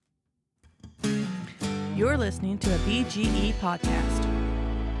You're listening to a BGE podcast.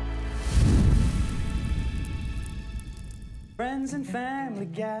 Friends and family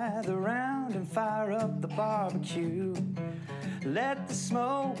gather round and fire up the barbecue. Let the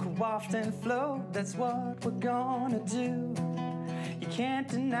smoke waft and float, that's what we're gonna do. You can't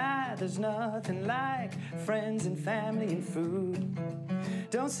deny there's nothing like friends and family and food.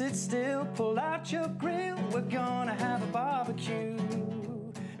 Don't sit still, pull out your grill, we're gonna have a barbecue.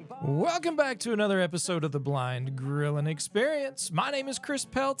 Welcome back to another episode of the Blind Grilling Experience. My name is Chris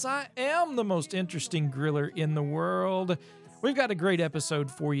Peltz. I am the most interesting griller in the world. We've got a great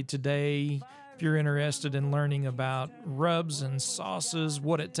episode for you today. If you're interested in learning about rubs and sauces,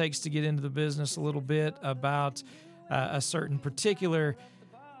 what it takes to get into the business, a little bit about a certain particular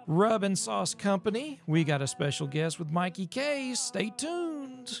rub and sauce company, we got a special guest with Mikey Kay. Stay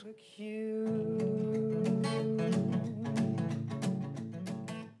tuned.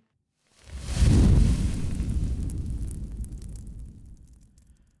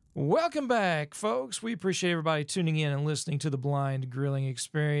 Welcome back, folks. We appreciate everybody tuning in and listening to the Blind Grilling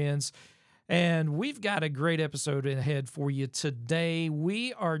Experience. And we've got a great episode ahead for you today.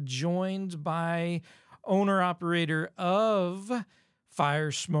 We are joined by owner-operator of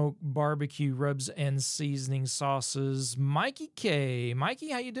Fire Smoke BBQ Rubs and Seasoning Sauces, Mikey Kay. Mikey,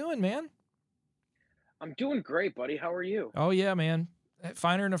 how you doing, man? I'm doing great, buddy. How are you? Oh, yeah, man.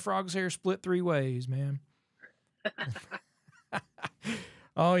 Finer than a frog's hair split three ways, man.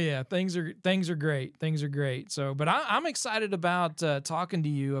 Oh yeah, things are great. Things are great. So, but I'm excited about talking to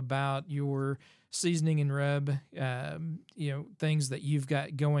you about your seasoning and rub, things that you've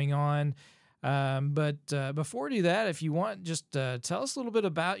got going on. But before we do that, if you want, just tell us a little bit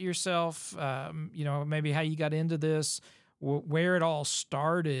about yourself. Maybe how you got into this, where it all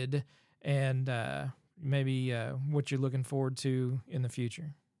started, and maybe what you're looking forward to in the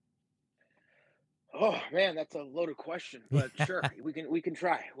future. Oh man, that's a loaded question, but sure, we can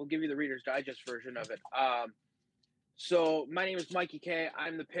try. We'll give you the Reader's Digest version of it. So my name is Mikey Kay.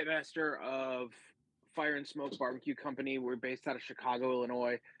 I'm the pitmaster of Fire and Smoke BBQ Company. We're based out of Chicago,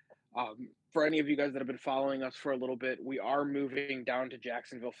 Illinois. For any of you guys that have been following us for a little bit, we are moving down to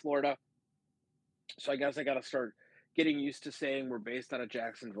Jacksonville, Florida. So I guess I got to start getting used to saying we're based out of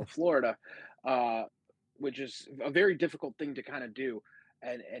Jacksonville, Florida, which is a very difficult thing to kind of do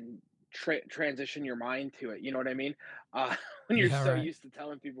and transition your mind to it. You know what I mean? When you're used to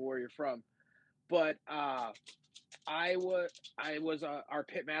telling people where you're from. But I was our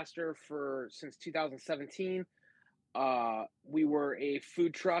pit master since 2017. We were a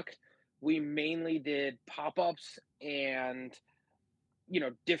food truck. We mainly did pop-ups and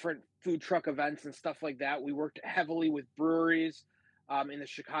different food truck events and stuff like that. We worked heavily with breweries in the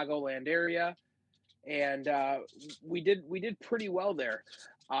Chicagoland area, and we did pretty well there.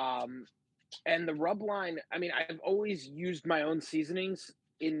 And the rub line, I mean, I've always used my own seasonings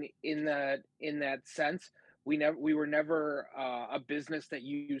in that sense. We were never a business that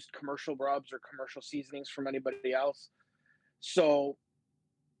used commercial rubs or commercial seasonings from anybody else. So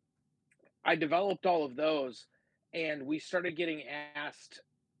I developed all of those, and we started getting asked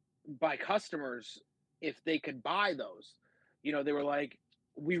by customers if they could buy those. They were like,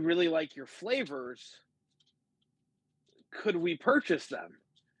 "We really like your flavors. Could we purchase them?"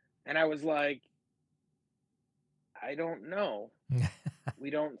 And I was like, "I don't know. We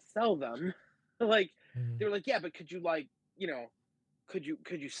don't sell them." They were like, "Yeah, but could you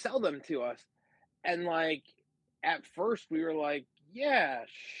could you sell them to us?" And at first we were like, "Yeah,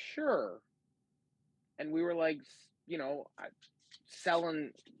 sure." And we were like,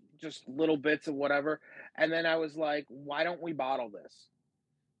 selling just little bits of whatever. And then I was like, "Why don't we bottle this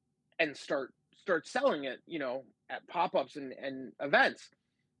and start selling it, at pop-ups and events?"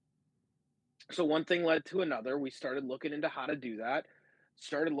 So one thing led to another. We started looking into how to do that,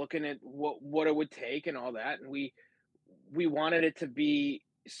 started looking at what it would take and all that. And we wanted it to be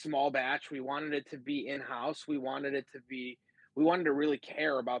small batch. We wanted it to be in-house. We wanted to really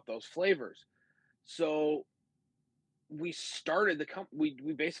care about those flavors. So we started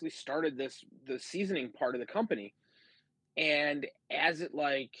we basically started the seasoning part of the company. And as it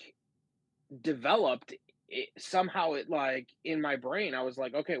developed, somehow in my brain, I was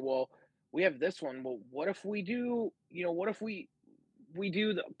like, okay, well, we have this one. Well, what if we do,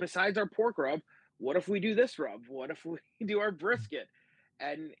 besides our pork rub, what if we do this rub? What if we do our brisket?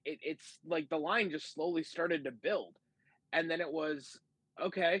 And it's like the line just slowly started to build. And then it was,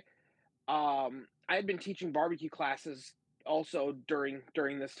 okay. I had been teaching barbecue classes also during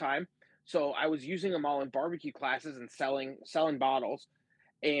this time. So I was using them all in barbecue classes and selling bottles.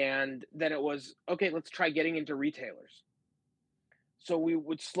 And then it was, okay, let's try getting into retailers. So we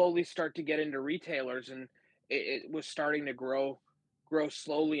would slowly start to get into retailers, and it was starting to grow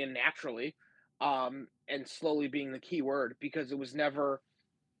slowly and naturally, and slowly being the key word, because it was never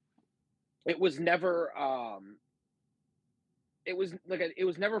it was never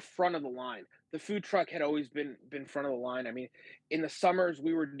front of the line. The food truck had always been front of the line. I mean, in the summers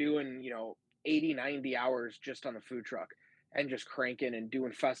we were doing, 80, 90 hours just on the food truck, and just cranking and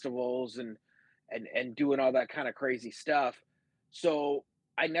doing festivals, and doing all that kind of crazy stuff. So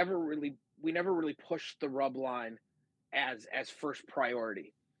we never really pushed the rub line as first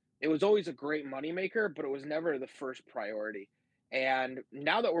priority. It was always a great moneymaker, but it was never the first priority. And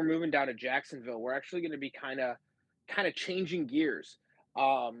now that we're moving down to Jacksonville, we're actually going to be kind of changing gears,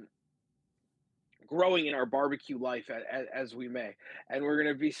 um, growing in our barbecue life as we may, and we're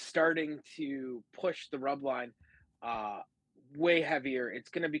going to be starting to push the rub line uh, way heavier. It's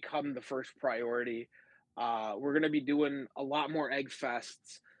going to become the first priority. We're going to be doing a lot more egg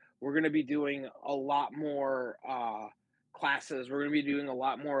fests. We're going to be doing a lot more classes. We're going to be doing a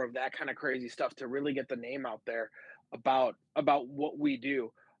lot more of that kind of crazy stuff to really get the name out there about what we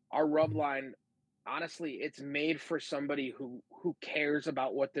do. Our rub line, honestly, it's made for somebody who cares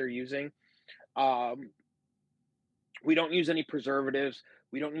about what they're using. Um, we don't use any preservatives.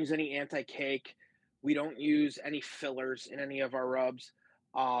 We don't use any anti-cake. We don't use any fillers in any of our rubs.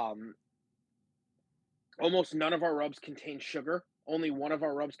 Um, Almost none of our rubs contain sugar. Only one of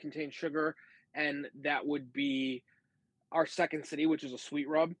our rubs contains sugar, and that would be our Second City, which is a sweet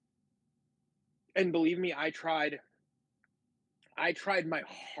rub. And believe me, I tried my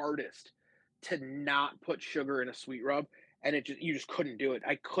hardest to not put sugar in a sweet rub, and you just couldn't do it.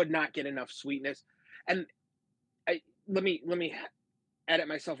 I could not get enough sweetness. And I let me edit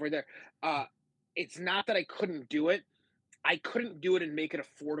myself right there. Uh, it's not that I couldn't do it. I couldn't do it and make it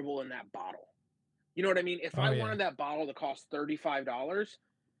affordable in that bottle. You know what I mean? If Oh I yeah. wanted that bottle to cost $35,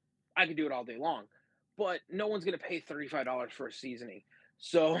 I could do it all day long. But no one's gonna pay $35 for a seasoning.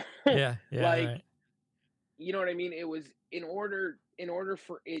 So, Yeah. Yeah. like, Right. you know what I mean? It was in order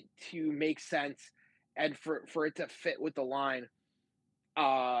for it to make sense, and for it to fit with the line,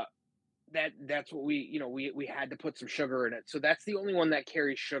 uh that's what we had to put some sugar in it. So that's the only one that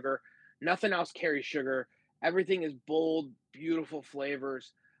carries sugar. Nothing else carries sugar. Everything is bold, beautiful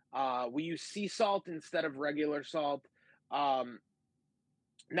flavors. We use sea salt instead of regular salt. Um,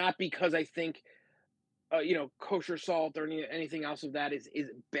 Not because I think kosher salt or anything else of that is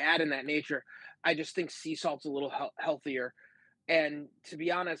bad in that nature. I just think sea salt's a little healthier. And to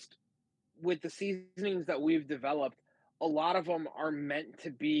be honest, with the seasonings that we've developed, a lot of them are meant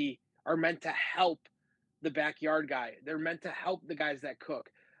to help the backyard guy. They're meant to help the guys that cook.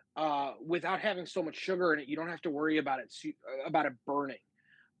 Without having so much sugar in it, you don't have to worry about it burning,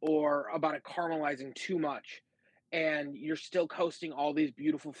 or about it caramelizing too much. And you're still coasting all these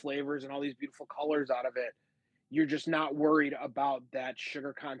beautiful flavors and all these beautiful colors out of it. You're just not worried about that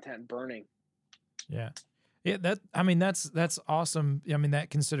sugar content burning. Yeah. Yeah, I mean that's awesome. I mean that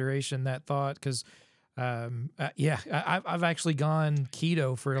consideration, that thought, because yeah, I've actually gone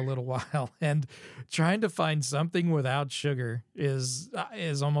keto for a little while, and trying to find something without sugar is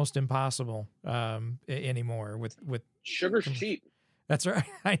almost impossible anymore. With Sugar's cheap. That's right,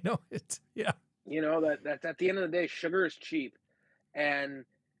 I know it. Yeah, That at the end of the day, sugar is cheap. And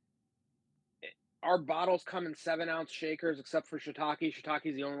our bottles come in 7-ounce shakers, except for shiitake. Shiitake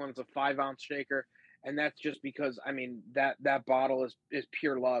is the only one that's a 5-ounce shaker, and that's just because, I mean, that bottle is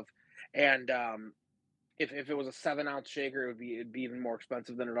pure love. And if it was a 7-ounce shaker, it'd be even more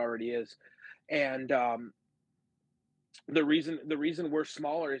expensive than it already is. And the reason we're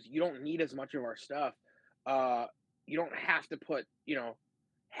smaller is you don't need as much of our stuff. Uh, you don't have to put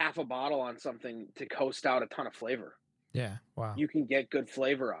half a bottle on something to coast out a ton of flavor. yeah, wow, You can get good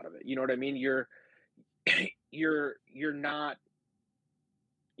flavor out of it. You know what I mean? You're not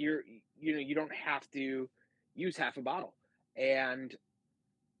you're you don't have to use half a bottle. And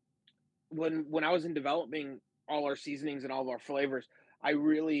when I was in developing all our seasonings and all of our flavors, I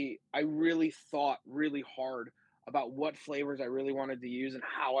really thought really hard about what flavors I really wanted to use, and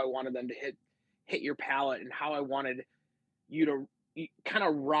how I wanted them to hit your palate, and how I wanted you to kind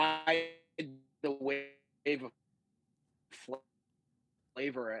of ride the wave of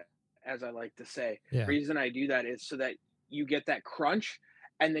flavor, as I like to say. yeah, The reason I do that is so that you get that crunch,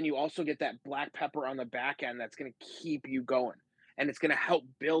 and then you also get that black pepper on the back end that's going to keep you going, and it's going to help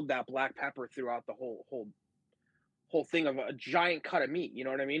build that black pepper throughout the whole thing of a giant cut of meat. You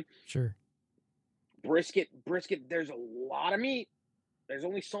know what I mean? sure, Brisket. There's a lot of meat. There's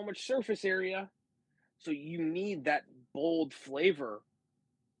only so much surface area, so you need that bold flavor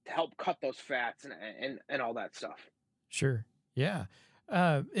to help cut those fats and all that stuff. sure. Yeah.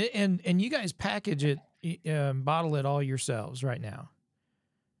 And you guys package it, bottle it all yourselves right now.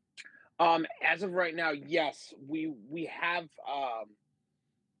 As of right now, yes, we have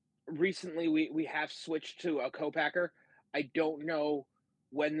recently we have switched to a co-packer. I don't know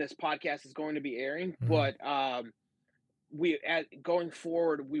when this podcast is going to be airing, Mhm. but going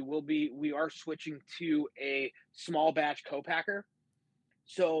forward we are switching to a small batch co-packer.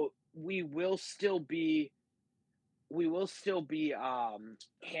 So we will still be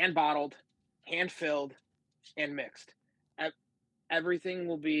hand bottled, hand filled, and mixed. Ev- Everything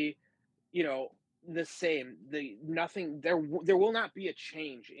will be, you know, the same. The nothing there will not be a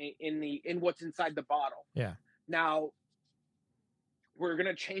change in what's inside the bottle. Yeah. Now, we're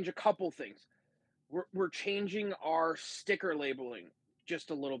gonna change a couple things. We're changing our sticker labeling just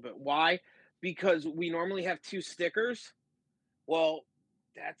a little bit. Why? Because we normally have two stickers. Well,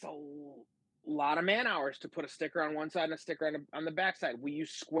 that's lot of man hours to put a sticker on one side and a sticker on the back side. We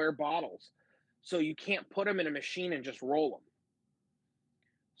use square bottles, so you can't put them in a machine and just roll them.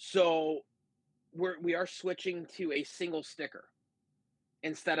 So we are switching to a single sticker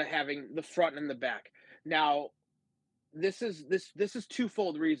instead of having the front and the back. Now, this is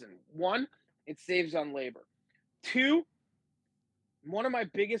twofold reason. One, it saves on labor. Two, one of my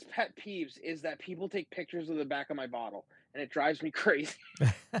biggest pet peeves is that people take pictures of the back of my bottle, and it drives me crazy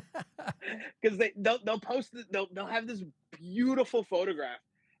because they'll post it, they'll have this beautiful photograph,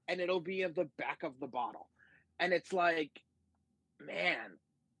 and it'll be of the back of the bottle, and it's like, man,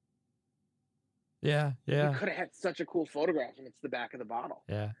 Yeah. you Yeah. could have had such a cool photograph, and it's the back of the bottle.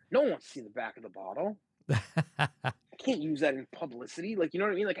 Yeah. No one wants to see the back of the bottle. I can't use that in publicity. Like, you know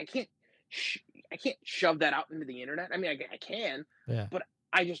what I mean? Like, I can't shove that out into the internet. I mean, I can, Yeah. but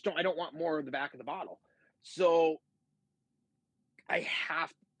I don't want more of the back of the bottle. So I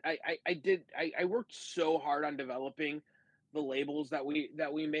worked so hard on developing the labels that we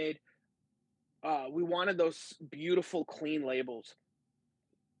made. We wanted those beautiful, clean labels.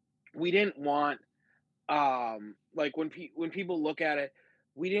 We didn't want, like, when people look at it,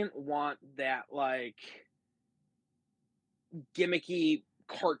 we didn't want that, like, gimmicky,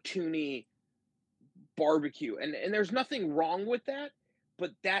 cartoony barbecue. And there's nothing wrong with that,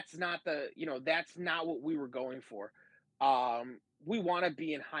 but that's not that's not what we were going for. We want to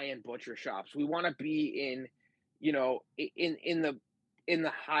be in high-end butcher shops. We want to be in, in the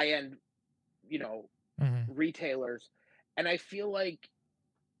high-end, Mhm. retailers. And I feel like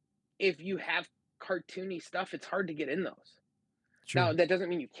if you have cartoony stuff, it's hard to get in those. True. Now, that doesn't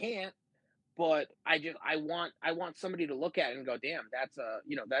mean you can't, but I want somebody to look at it and go, damn, that's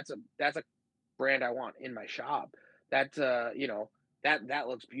a brand I want in my shop. That's that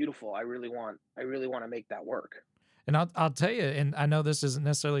looks beautiful. I really want to make that work. And I'll tell you, and I know this isn't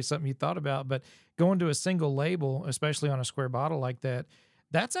necessarily something you thought about, but going to a single label, especially on a square bottle like that,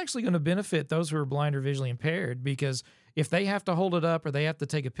 that's actually going to benefit those who are blind or visually impaired, because if they have to hold it up or they have to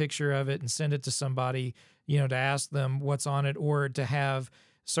take a picture of it and send it to somebody, to ask them what's on it, or to have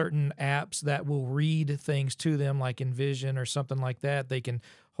certain apps that will read things to them, like Envision or something like that, they can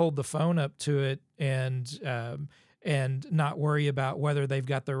hold the phone up to it and not worry about whether they've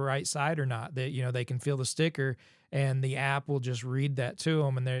got the right side or not. That they can feel the sticker, and the app will just read that to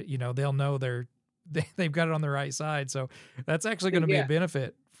them, and they'll know they've got it on the right side. So that's actually going to be a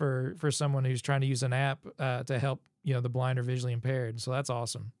benefit for someone who's trying to use an app to help the blind or visually impaired. So that's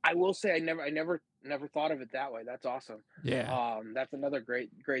awesome. I will say I never thought of it that way. That's awesome. Yeah. That's another great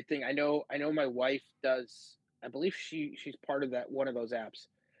thing. I know my wife does. I believe she's part of one of those apps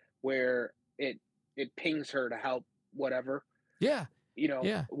where it pings her to help whatever. Yeah.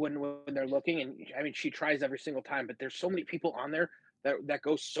 Yeah. When they're looking, and I mean, she tries every single time, but there's so many people on there that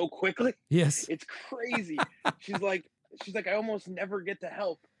goes so quickly. Yes. It's crazy. she's like I almost never get to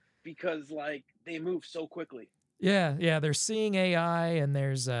help because, like, they move so quickly. Yeah. They're seeing AI, and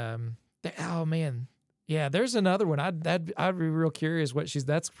there's oh man, yeah. There's another one. I'd be real curious what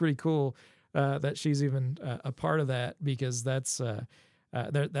that's pretty cool that she's even a part of that, because that's a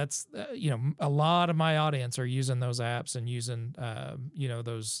lot of my audience are using those apps and using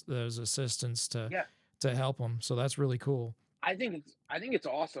those assistants to help them. So that's really cool. I think it's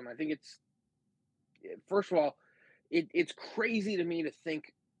awesome. I think it's, first of all, it's crazy to me to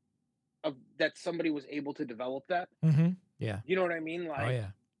think of that somebody was able to develop that. Mm-hmm. Yeah. You know what I mean? Like, Oh yeah.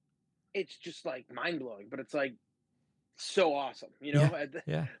 It's just, like, mind blowing, but it's, like, so awesome. Yeah.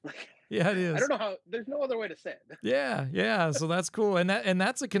 Like, Yeah, it is. I don't know how. There's no other way to say it. Yeah. So that's cool, and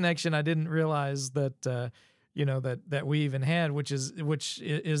that's a connection I didn't realize that that we even had, which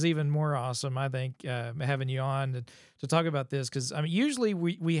is even more awesome, I think, having you on to talk about this. Because I mean, usually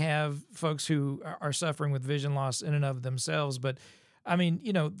we have folks who are suffering with vision loss in and of themselves, but I mean,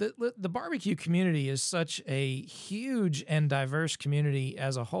 the barbecue community is such a huge and diverse community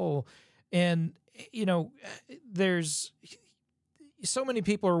as a whole, and there's so many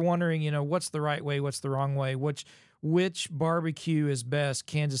people are wondering, what's the right way, what's the wrong way, which barbecue is best?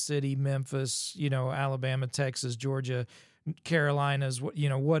 Kansas City, Memphis, Alabama, Texas, Georgia, Carolinas.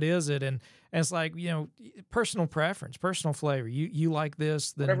 What is it? And it's like, personal preference, personal flavor. You like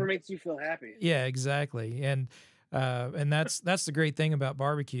this, then whatever makes you feel happy. Yeah, exactly. And that's the great thing about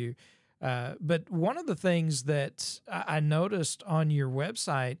barbecue. But one of the things that I noticed on your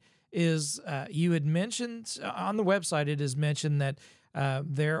website is you had mentioned on the website, it is mentioned that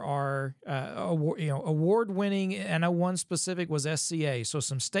there are award-winning, and one specific was SCA. So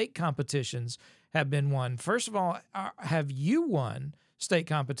some state competitions have been won. First of all, have you won state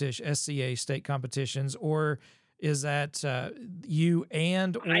competition, SCA state competitions, or is that you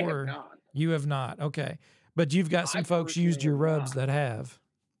and or I have not. You have not? Okay, but you've got some folks used your rubs that have.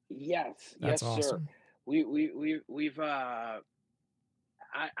 Yes, That's yes, awesome. sir. We've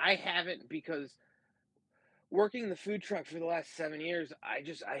I haven't, because working the food truck for the last 7 years, I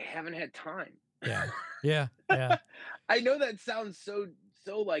haven't had time. Yeah. I know that sounds so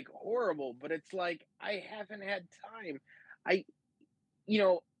like horrible, but it's like I haven't had time. I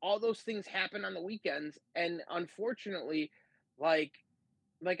all those things happen on the weekends, and unfortunately, like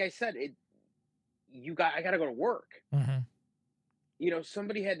I said, I got to go to work. Mm-hmm.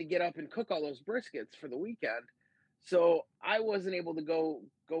 Somebody had to get up and cook all those briskets for the weekend. So I wasn't able to go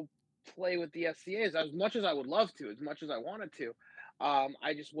play with the SCAs as much as I would love to, as much as I wanted to.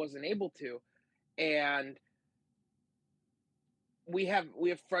 I just wasn't able to. And we have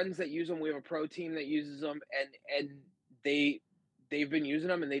friends that use them. We have a pro team that uses them, and they've been using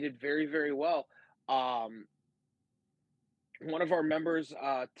them, and they did very, very well. One of our members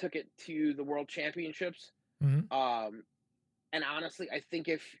took it to the World Championships. Mm-hmm. And honestly, I think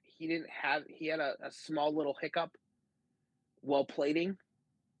if he had a small little hiccup while plating,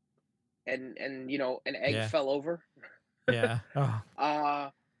 and an egg fell over. Yeah.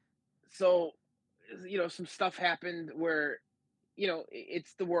 Oh. So some stuff happened where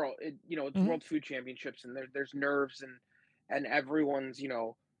it's the world, it's Mm-hmm. World Food Championships, and there's nerves, and everyone's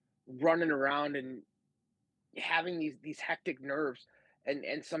running around and having these hectic nerves,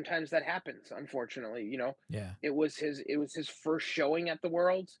 and sometimes that happens, unfortunately. Yeah. It was his first showing at the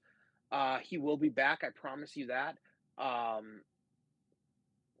Worlds. He will be back, I promise you that.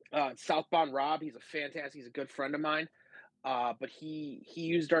 Southbound Rob, he's a good friend of mine. But he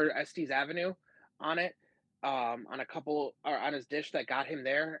used our Estes Avenue on it, on a couple, or on his dish that got him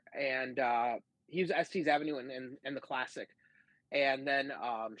there, and he used Estes Avenue and the classic. And then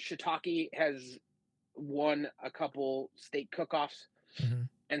Shiitake has won a couple state cook-offs Mm-hmm.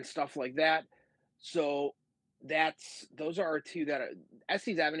 and stuff like that. So those are our two that are,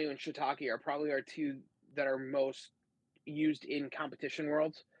 Estes Avenue and Shiitake are probably our two that are most used in competition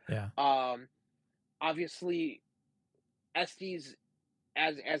worlds. Yeah. Obviously, Estes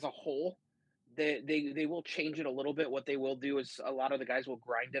as a whole, they will change it a little bit. What they will do is a lot of the guys will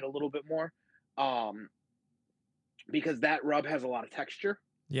grind it a little bit more, because that rub has a lot of texture.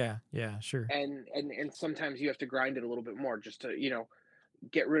 Yeah, sure. And sometimes you have to grind it a little bit more just to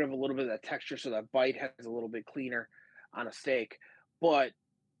get rid of a little bit of that texture, so that bite has a little bit cleaner on a steak. But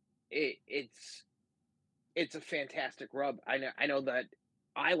it's a fantastic rub. I know that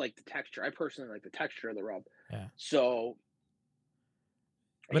I like the texture. I personally like the texture of the rub. Yeah. So,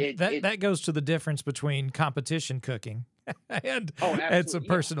 but that goes to the difference between competition cooking and some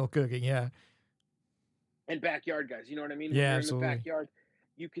personal cooking. Yeah. And backyard guys, you know what I mean? Yeah, when you're absolutely. in the backyard,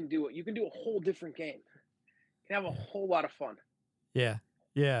 you can do it. You can do a whole different game. You can have a whole lot of fun. Yeah,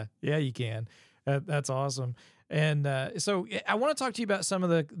 you can. That's awesome. And so I want to talk to you about some of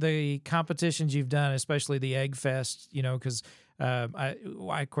the competitions you've done, especially the Egg Fest. Because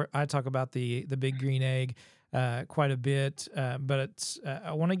I talk about the Big Green Egg quite a bit, but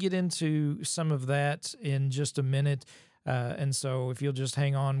I want to get into some of that in just a minute. And so if you'll just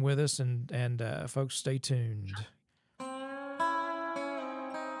hang on with us and folks, stay tuned.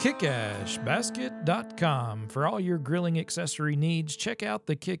 KickAshBasket.com. For all your grilling accessory needs, check out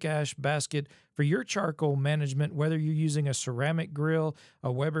the Kick-Ash Basket for your charcoal management, whether you're using a ceramic grill,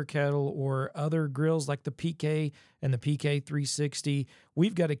 a Weber kettle, or other grills like the PK and the PK 360.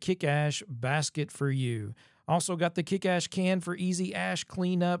 We've got a Kick-Ash Basket for you. Also got the Kick-Ash can for easy ash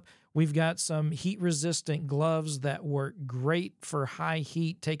cleanup. We've got some heat-resistant gloves that work great for high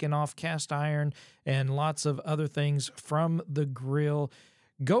heat, taking off cast iron, and lots of other things from the grill.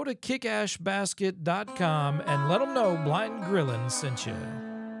 Go to kickashbasket.com and let them know Blind Grillin' sent you.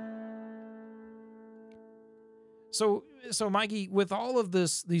 So Mikey, with all of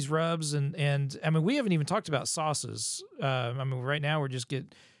these rubs and I mean, we haven't even talked about sauces. I mean, right now we're just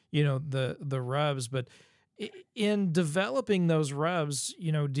the rubs, but in developing those rubs,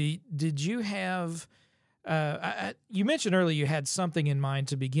 did you have, you mentioned earlier you had something in mind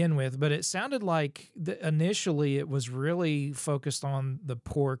to begin with, but it sounded like initially it was really focused on the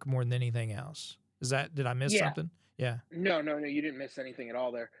pork more than anything else. Did I miss something? Yeah. No, you didn't miss anything at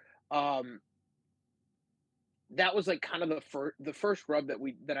all there. That was like kind of the first rub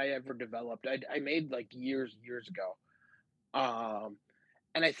that I ever developed. I made like years ago.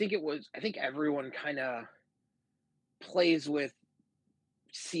 And I think everyone kind of plays with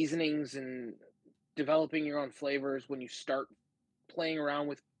seasonings and developing your own flavors when you start playing around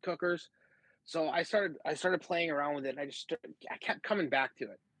with cookers. So I started playing around with it, and I kept coming back to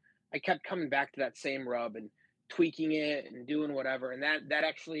it. I kept coming back to that same rub and tweaking it and doing whatever, and that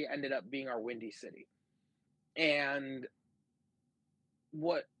actually ended up being our Windy City. And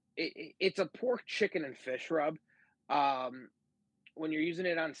it's a pork, chicken, and fish rub. When you're using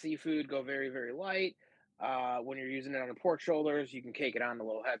it on seafood, go very, very light. When you're using it on the pork shoulders, you can cake it on a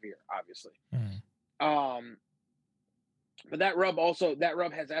little heavier, obviously. But that rub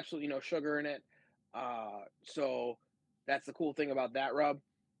has absolutely no sugar in it. So that's the cool thing about that rub.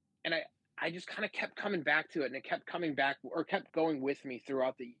 And I just kind of kept coming back to it, and it kept coming back or kept going with me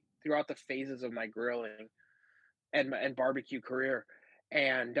throughout the phases of my grilling and barbecue career.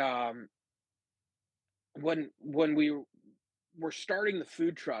 And when we were starting the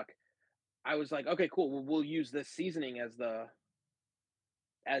food truck, I was like, okay, cool. Well, we'll use this seasoning as the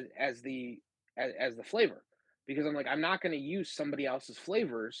flavor, because I'm like, I'm not going to use somebody else's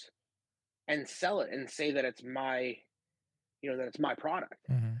flavors and sell it and say that it's my product.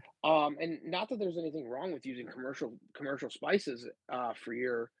 And not that there's anything wrong with using commercial spices for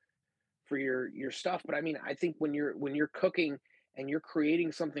your stuff, but I mean, I think when you're cooking and you're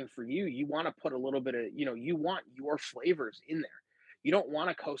creating something for you, you want to put a little bit of, you want your flavors in there. You don't want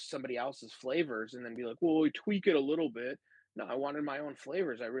to coast somebody else's flavors and then be like, well, we tweak it a little bit. No, I wanted my own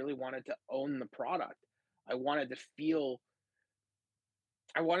flavors. I really wanted to own the product. I wanted to feel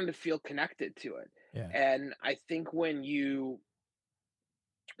connected to it. Yeah. And I think when you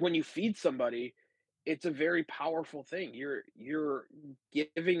feed somebody, it's a very powerful thing. You're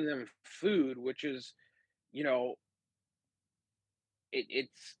giving them food, which is,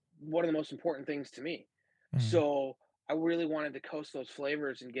 it's one of the most important things to me. So I really wanted to coast those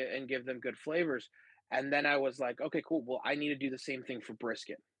flavors and give them good flavors. And then I was like, okay, cool. Well, I need to do the same thing for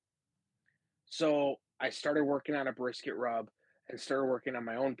brisket. So I started working on a brisket rub and started working on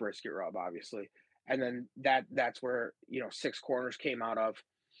my own brisket rub, obviously. And then that's where, Six Corners came out of.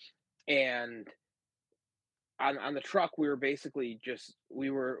 And on the truck, we were basically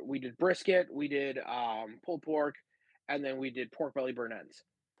we did brisket, we did pulled pork, and then we did pork belly burn ends.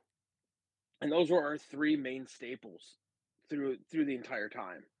 And those were our three main staples through the entire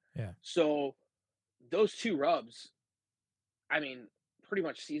time. Yeah. So those two rubs, I mean, pretty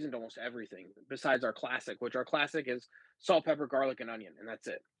much seasoned almost everything besides our classic, which our classic is salt, pepper, garlic, and onion, and that's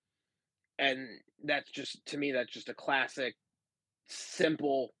it. And that's just, to me, that's just a classic,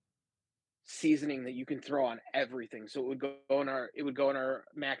 simple seasoning that you can throw on everything. So it would go in our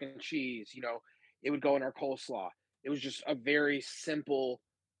mac and cheese, it would go in our coleslaw. It was just a very simple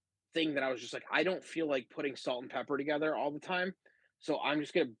thing that I was just like, I don't feel like putting salt and pepper together all the time. So I'm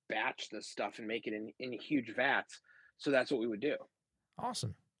just going to batch this stuff and make it in huge vats. So that's what we would do.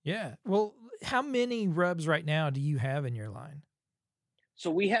 Awesome. Yeah. Well, how many rubs right now do you have in your line? So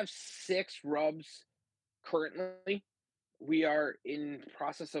we have 6 rubs currently. We are in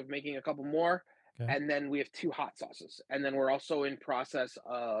process of making a couple more. Okay. And then we have 2 hot sauces. And then we're also in process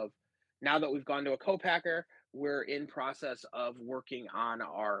of, now that we've gone to a co-packer, we're in process of working on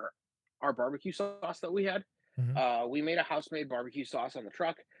our barbecue sauce that we had. We made a house-made barbecue sauce on the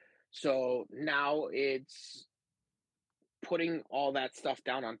truck. So now it's putting all that stuff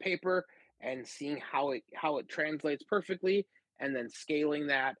down on paper and seeing how it translates perfectly, and then scaling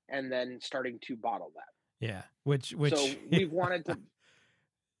that, and then starting to bottle that. Yeah. Which so we've wanted to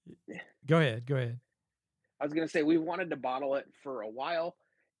go ahead. I was going to say, we wanted to bottle it for a while.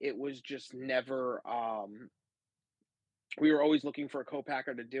 It was just never, we were always looking for a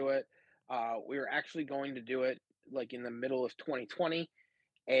co-packer to do it. We were actually going to do it like in the middle of 2020,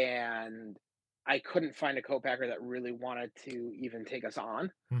 and I couldn't find a co-packer that really wanted to even take us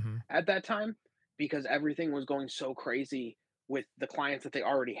on Mm-hmm. at that time because everything was going so crazy with the clients that they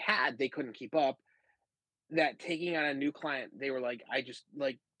already had, they couldn't keep up. That taking on a new client, they were like, I just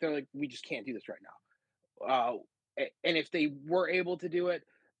like, they're like, we just can't do this right now. And if they were able to do it,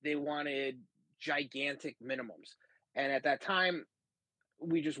 they wanted gigantic minimums. And at that time,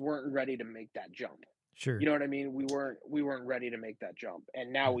 we just weren't ready to make that jump. Sure. You know what I mean? We weren't ready to make that jump,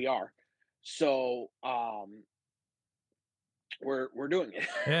 and now Yeah. we are. So we're doing it.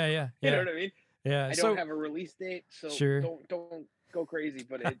 Yeah. Yeah. You know Yeah. what I mean? Yeah. I don't So have a release date, so sure. don't go crazy,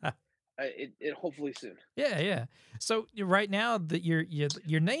 but it hopefully soon. Yeah, yeah. So right now, that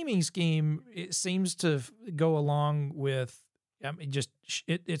your naming scheme, it seems to go along with. I mean, just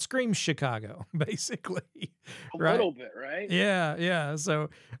it screams Chicago, basically, A right? little bit, right? Yeah, yeah. So,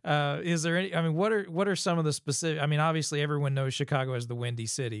 is there any? I mean, what are some of the specific? I mean, obviously, everyone knows Chicago as the Windy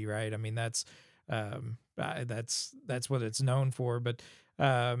City, right? I mean, that's what it's known for. But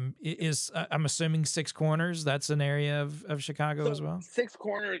I'm assuming Six Corners. That's an area of Chicago So as well. Six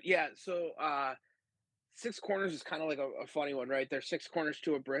Corners, yeah. So Six Corners is kind of like a funny one, right? There's six corners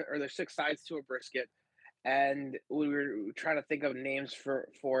to or there's six sides to a brisket, and we were trying to think of names for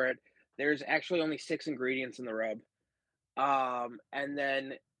it. There's actually only six ingredients in the rub. And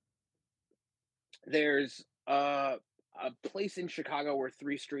then there's a place in Chicago where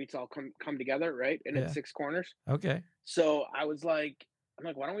three streets all come together, right? And Yeah. it's six corners. Okay. So I'm like,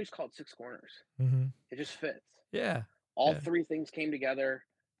 why don't we just call it Six Corners? Mm-hmm. It just fits. Yeah. All Yeah. three things came together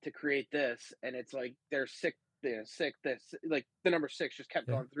to create this, and it's like there's six, six, this like the number six just kept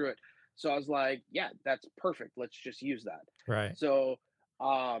Yeah. going through it. So I was like, yeah, that's perfect. Let's just use that. Right. So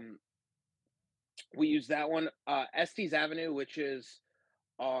we use that one. Estes Avenue, which is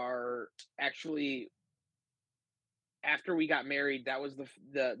our actually after we got married, that was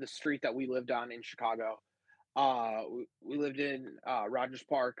the street that we lived on in Chicago. We lived in Rogers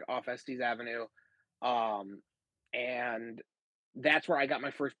Park off Estes Avenue, and that's where I got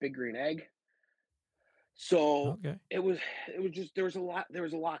my first Big Green Egg. So Okay. it was just there was a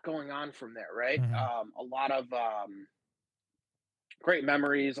lot going on from there, right? Mhm. A lot of great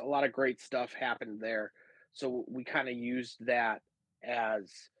memories, a lot of great stuff happened there. So we kind of used that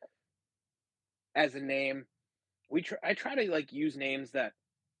as a name. I try to like use names that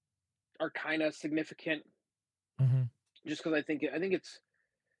are kind of significant Mhm. just because I think it's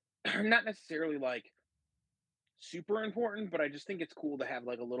not necessarily like super important, but I just think it's cool to have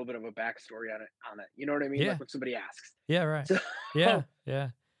like a little bit of a backstory on it. You know what I mean? Yeah. Like when somebody asks. Yeah. Right. So Yeah.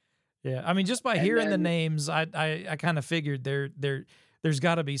 Yeah. Yeah. I mean, just by and hearing the then names, I kind of figured there's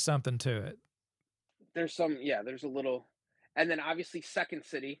got to be something to it. there's there's a little, and then obviously Second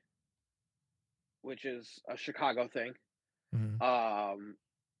City, which is a Chicago thing. Mhm.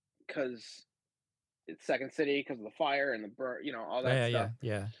 Because it's Second City because of the fire and the burn, all that Yeah. Yeah. stuff.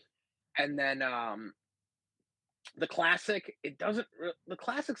 Yeah. And then the classic, the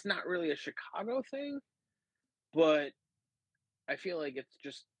classic's not really a Chicago thing, but I feel like it's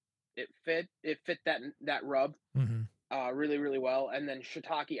just it fit that rub Mhm. really really well. And then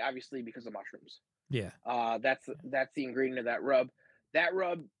shiitake obviously because of mushrooms. Yeah. That's the ingredient of that rub. That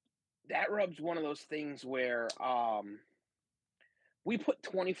rub that rub's one of those things where we put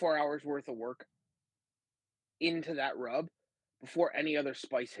 24 hours worth of work into that rub before any other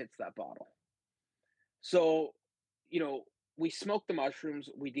spice hits that bottle. So, we smoke the mushrooms,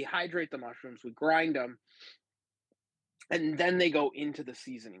 we dehydrate the mushrooms, we grind them, and then they go into the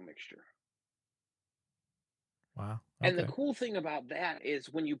seasoning mixture. Wow. And the Okay. cool thing about that is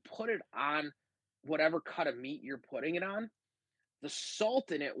when you put it on whatever cut of meat you're putting it on, the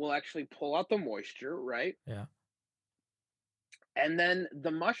salt in it will actually pull out the moisture, right? Yeah. And then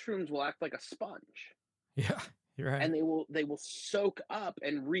the mushrooms will act like a sponge, Yeah. You're right. and they will soak up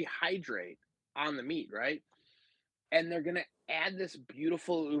and rehydrate on the meat, right? And they're gonna add this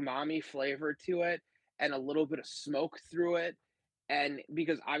beautiful umami flavor to it and a little bit of smoke through it. And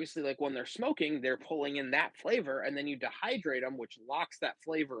because obviously, like when they're smoking, they're pulling in that flavor, and then you dehydrate them, which locks that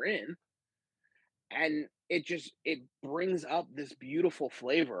flavor in, and it brings up this beautiful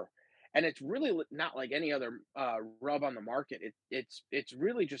flavor. And it's really not like any other rub on the market. It's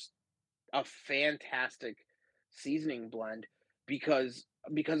really just a fantastic seasoning blend because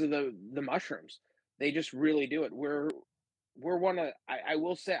of the mushrooms. They just really do it. We're one of I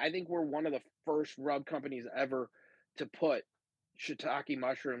will say I think we're one of the first rub companies ever to put shiitake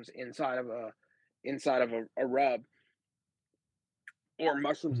mushrooms inside of a rub, or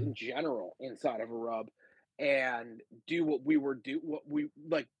mushrooms in Mhm. general inside of a rub, and do what we were do what we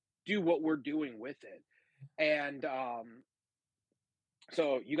like do what we're doing with it. And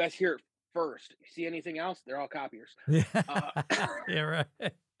so you guys hear first. You see anything else? They're all copiers. Yeah. Uh, Yeah,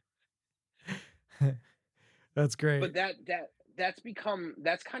 right. That's great. but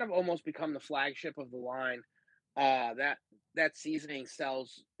that's kind of almost become the flagship of the line. That seasoning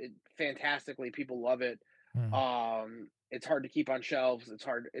sells it fantastically. People love it. Hmm. It's hard to keep on shelves. It's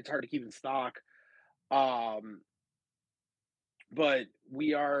hard to keep in stock. Um, but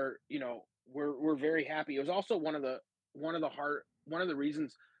we are, we're very happy. It was also one of the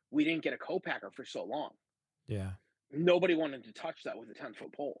reasons we didn't get a co-packer for so long. Yeah. Nobody wanted to touch that with a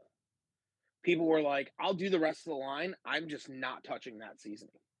 10-foot pole. People were like, I'll do the rest of the line. I'm just not touching that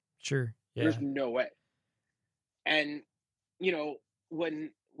seasoning. Sure. Yeah. There's no way. And, you know,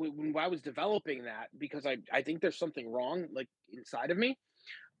 when I was developing that, because I think there's something wrong, like, inside of me,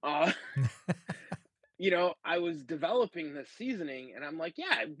 uh, I was developing this seasoning and I'm like,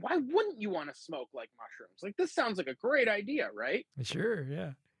 yeah, why wouldn't you want to smoke like mushrooms? Like, this sounds like a great idea, right? Sure.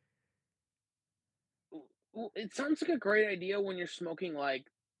 Yeah. Well, it sounds like a great idea when you're smoking like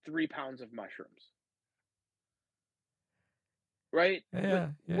 3 pounds of mushrooms, right? But Yeah.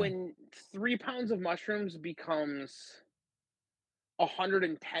 Yeah. when 3 pounds of mushrooms becomes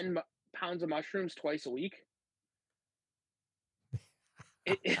 110 pounds of mushrooms twice a week,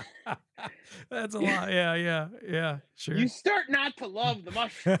 it, That's a lot. Yeah. Yeah. Yeah. Sure. you start not to love the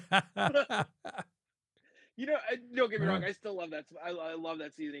mushroom. Don't get me wrong. I still love that. I love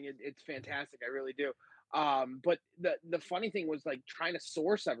that seasoning. It's fantastic. I really do. But the funny thing was like trying to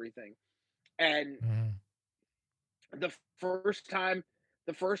source everything, and Mhm. the first time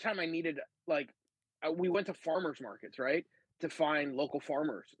I needed, like, we went to farmers markets, right, to find local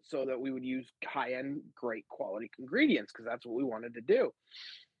farmers so that we would use high end, great quality ingredients because that's what we wanted to do.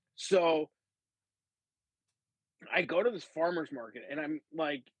 So I go to this farmers market, and I'm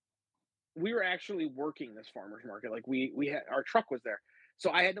like, we were actually working this farmers market. Like we had our truck was there, so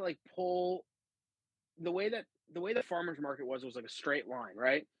I had to like pull the way the farmers market was like a straight line,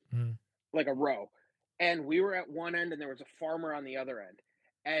 right? Mhm. Like a row. And we were at one end and there was a farmer on the other end.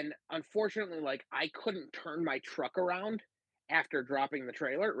 And unfortunately, like, I couldn't turn my truck around after dropping the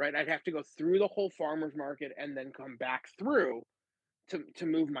trailer, right? I'd have to go through the whole farmer's market and then come back through to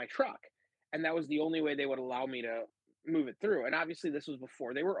move my truck. And that was the only way they would allow me to move it through. And obviously this was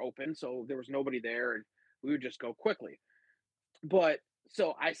before they were open, so there was nobody there and we would just go quickly. But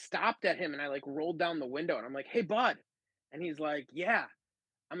so I stopped at him and I like rolled down the window and I'm like, "Hey bud." And he's like, "Yeah."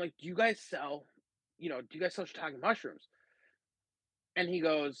 I'm like, do you guys sell shiitake mushrooms?" And he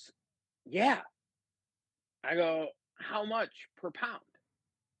goes, "Yeah." I go, "How much per pound?"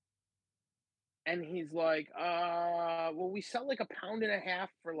 And he's like, well, we sell like a pound and a half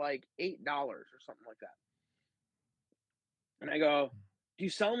for like $8 or something like that." And I go, "Do you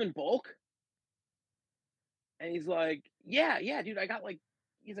sell them in bulk?" And he's like, "Yeah, yeah, dude, he's like,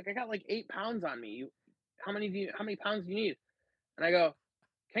 "I got like 8 pounds on me. How many pounds do you need?" And I go,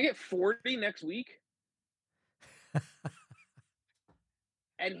 "Can I get 40 next week?"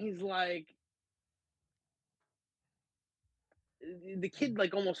 And he's like, the kid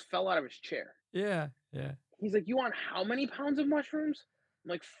like almost fell out of his chair. Yeah. Yeah. He's like, "You want how many pounds of mushrooms?" I'm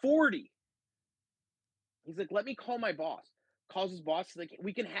like, 40. He's like, "Let me call my boss." Calls his boss. He's like,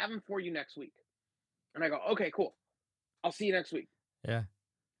 "We can have them for you next week." And I go, "Okay, cool. I'll see you next week." Yeah.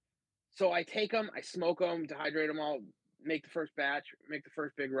 So I take them, I smoke them, dehydrate them all, make the first batch, make the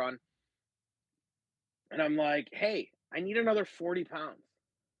first big run. And I'm like, "Hey, I need another 40 pounds."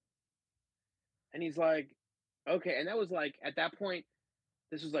 And he's like, "Okay." And that was like, at that point,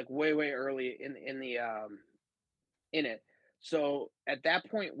 this was like way, way early in it. So at that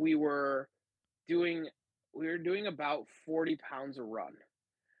point, doing we were doing about 40 pounds a run.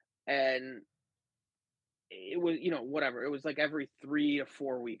 And it was, whatever. It was like every 3 to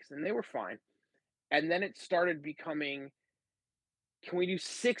 4 weeks, and they were fine. And then it started becoming, can we do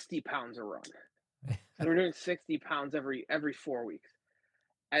 60 pounds a run? So we're doing 60 pounds every 4 weeks.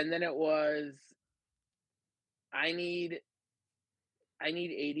 And then it was, I need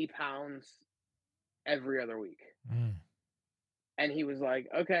 80 pounds every other week. Mm. And he was like,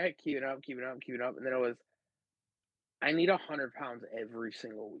 "Okay, keep it up, keep it up, keep it up." And then it was, I need 100 pounds every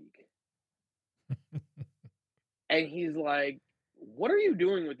single week. And he's like, "What are you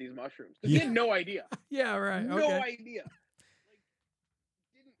doing with these mushrooms?" Because he had no idea. Yeah. Right. No Okay. idea.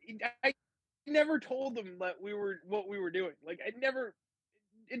 Like, I never told them that what we were doing. Like, it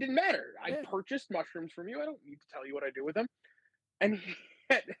didn't matter. I Yeah. purchased mushrooms from you. I don't need to tell you what I do with them. And he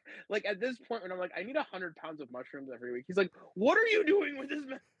had, like, at this point when I'm like, I need 100 pounds of mushrooms every week, he's like, "What are you doing with this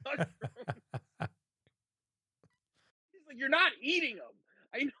mushroom?" He's like, "You're not eating them.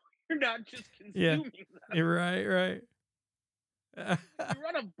 I know you're not just Yeah. consuming them." You're right. Right. You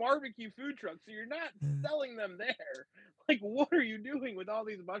run a barbecue food truck, so you're not selling them there. Like, what are you doing with all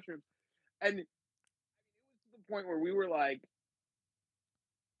these mushrooms? And it was to the point where we were like,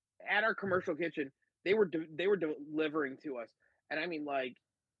 at our commercial kitchen, they were delivering to us, and I mean, like,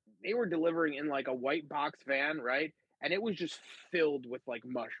 they were delivering in like a white box van, right? And it was just filled with like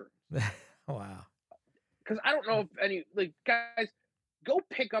mushrooms. Wow. Because I don't know if any, like, guys, go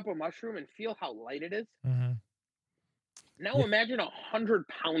pick up a mushroom and feel how light it is. Mm-hmm. Now Yeah. imagine 100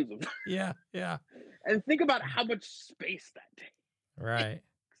 pounds of them. Yeah. Yeah. And think about how much space that takes. Right.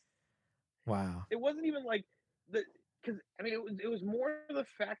 Wow. It wasn't even like because I mean it was more the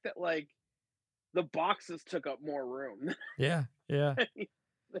fact that like the boxes took up more room. Yeah. Yeah.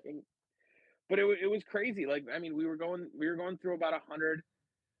 Thing. But it was crazy. Like, I mean, we were going through about 100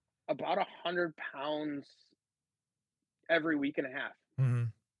 pounds every week and a half. Mm-hmm.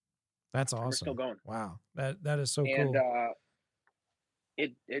 That's awesome. We're still going. Wow. That is so And cool.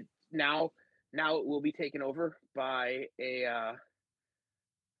 It now it will be taken over by a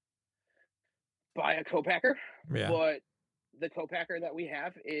co-packer. Yeah. But the co-packer that we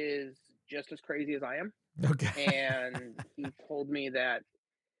have is just as crazy as I am. Okay. And he told me that,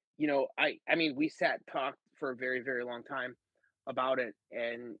 you know, I mean, we talked for a very, very long time about it.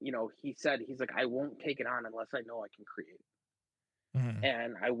 And, you know, he's like, I won't take it on unless I know I can create it. Mm-hmm.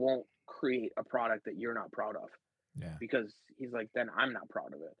 And I won't create a product that you're not proud of. Yeah. Because he's like, then I'm not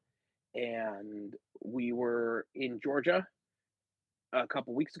proud of it. And we were in Georgia a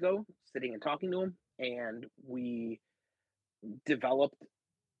couple weeks ago, sitting and talking to him, and we developed.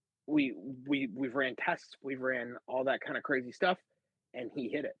 We've ran tests, we've ran all that kind of crazy stuff, and he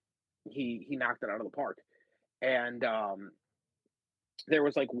hit it. He knocked it out of the park. And there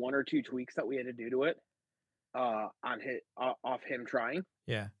was like one or two tweaks that we had to do to it off him trying.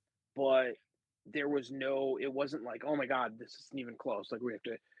 Yeah. But there was it wasn't like, oh my God, this isn't even close. Like, we have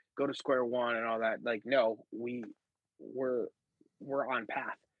to go to square one and all that. Like, no, we're on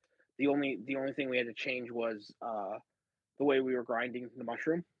path. The only thing we had to change was the way we were grinding the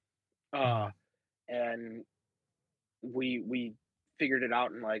mushroom. And we figured it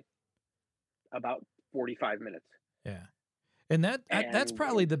out in like about 45 minutes. Yeah. And that's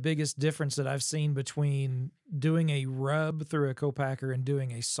probably the biggest difference that I've seen between doing a rub through a co-packer and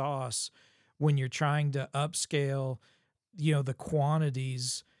doing a sauce when you're trying to upscale, you know, the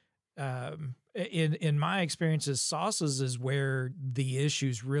quantities. In my experiences, sauces is where the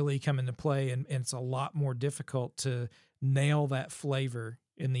issues really come into play, and it's a lot more difficult to nail that flavor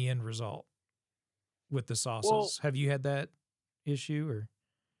in the end result with the sauces. Well, have you had that issue or?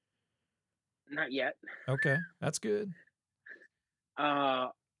 Not yet. Okay, that's good. I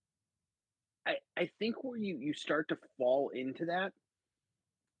think where you start to fall into that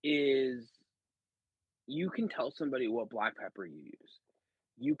is you can tell somebody what black pepper you use.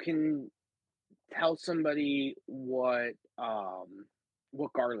 You can tell somebody what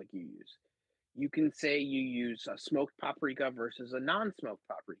garlic you use. You can say you use a smoked paprika versus a non-smoked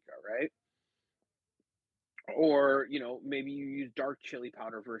paprika, right? Or, you know, maybe you use dark chili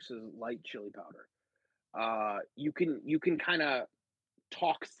powder versus light chili powder. You can kind of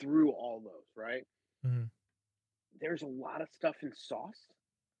talk through all those, right? Mm-hmm. There's a lot of stuff in sauce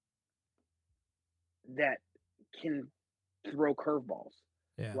that can throw curveballs.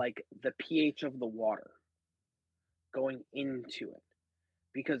 Yeah. Like the pH of the water going into it,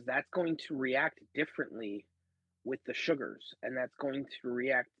 because that's going to react differently with the sugars, and that's going to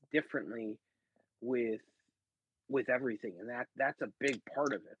react differently with everything, and that's a big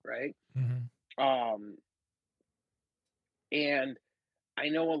part of it, right? Mm-hmm. And I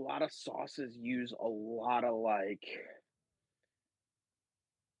know a lot of sauces use a lot of, like,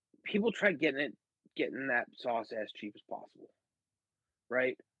 people try getting that sauce as cheap as possible,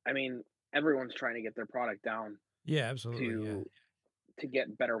 right? I mean, everyone's trying to get their product down. Yeah, absolutely. To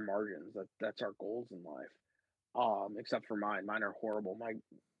get better margins. That's our goals in life. Except for mine. Mine are horrible.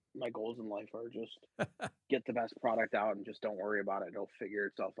 My goals in life are just get the best product out and just don't worry about it. It'll figure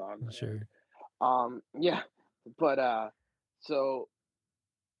itself out. Sure. Yeah. But so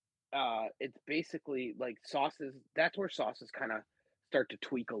it's basically like sauces. That's where sauces kind of start to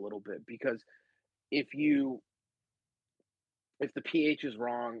tweak a little bit, because if the pH is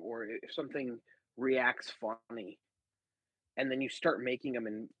wrong, or if something reacts funny, and then you start making them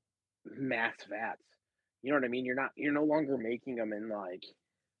in mass vats, you know what I mean? You're no longer making them in like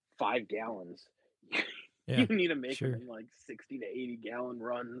 5 gallons. Yeah, You need to make sure. them in like 60 to 80 gallon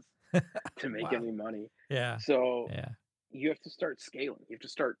runs to make Wow. any money. Yeah. So yeah, you have to start scaling. You have to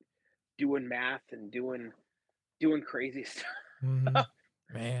start doing math and doing crazy stuff. Mm-hmm.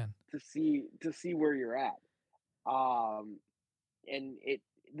 Man. to see where you're at. and it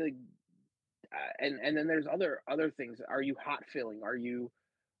the and then there's other things. Are you hot filling? Are you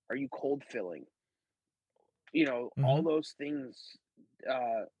cold filling? All Mm-hmm. those things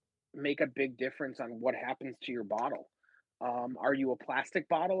uh, make a big difference on what happens to your bottle. Are you a plastic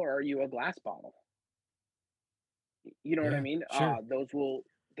bottle or are you a glass bottle? You know what I Yeah, mean? sure. Those will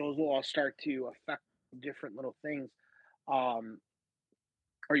all start to affect different little things. Um,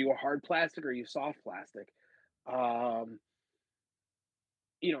 are you a hard plastic or are you soft plastic? Um,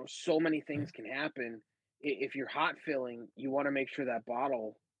 so many Yeah. things can happen. If you're hot filling, you want to make sure that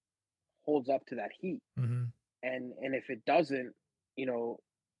bottle holds up to that heat. Mm-hmm. And if it doesn't, you know,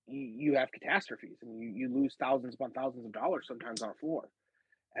 you have catastrophes and you lose thousands upon thousands of dollars sometimes on a floor,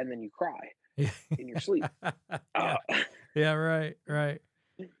 and then you cry in your sleep. Yeah. Uh, Yeah, right, right.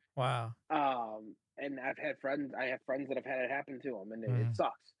 Wow. and I have friends that have had it happen to them, and it Mhm.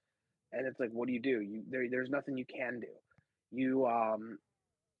 sucks. And it's like, what do? There's nothing you can do. You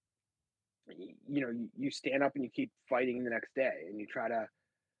you stand up and you keep fighting the next day, and you try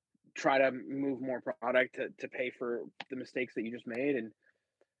to move more product to pay for the mistakes that you just made, and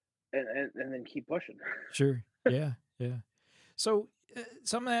then keep pushing. Sure. Yeah, yeah. So,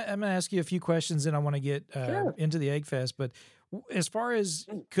 I'm gonna ask you a few questions, and I want to get Sure. into the egg fest. But as far as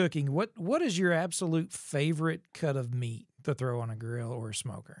cooking, what is your absolute favorite cut of meat to throw on a grill or a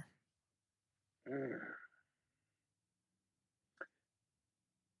smoker? Mm.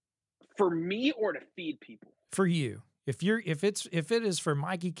 For me or to feed people? For you, if it is for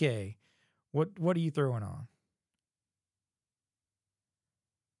Mikey K, what are you throwing on?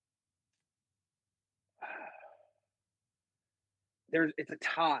 It's a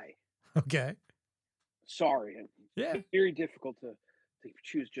tie. Okay. Sorry, Yeah. it's very difficult to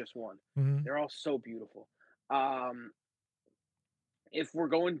choose just one. Hmm. They're all so beautiful. Um, if we're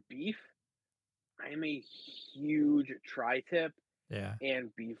going beef, I am a huge tri-tip Yeah.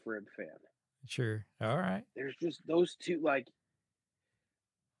 and beef rib fan. Sure. All right. There's just those two, like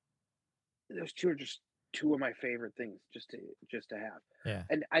those two are just two of my favorite things just to have. Yeah.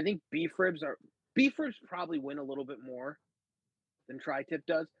 And I think beef ribs probably win a little bit more than tri-tip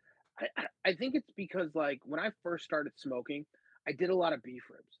does. I think it's because like when I first started smoking, I did a lot of beef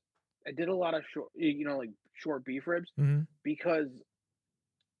ribs. I did a lot of like short beef ribs Hmm. because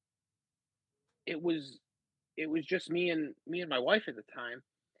it was it was just me and my wife at the time,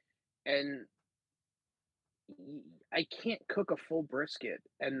 and I can't cook a full brisket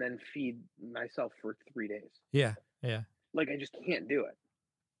and then feed myself for 3 days. Yeah. Yeah. Like I just can't do it.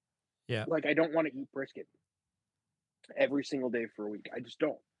 Yeah. Like I don't want to eat brisket every single day for a week. I just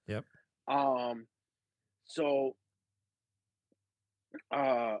don't. Yep. Um, so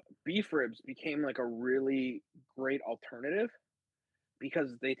uh beef ribs became like a really great alternative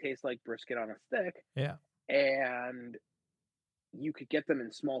because they taste like brisket on a stick, Yeah. and you could get them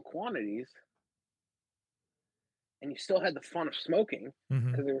in small quantities, and you still had the fun of smoking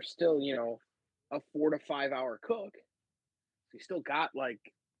Hmm. because they were still, a 4 to 5 hour cook. So you still got like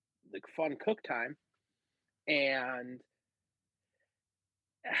fun cook time, and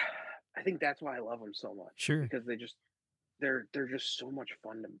I think that's why I love them so much Sure. because they're just so much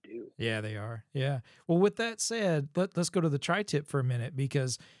fun to do. Yeah, they are. Yeah. Well, with that said, let's go to the tri-tip for a minute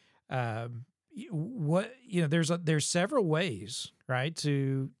because there's several ways, right,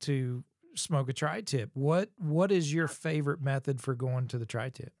 to smoke a tri-tip. What is your favorite method for going to the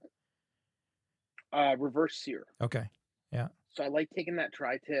tri-tip? Reverse sear. Okay. Yeah. So I like taking that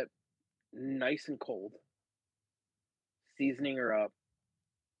tri-tip nice and cold, seasoning her up,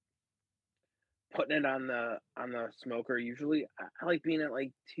 putting it on the smoker. Usually, I like being at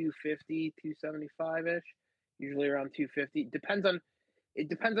like 250, 275 ish. Usually around 250. It depends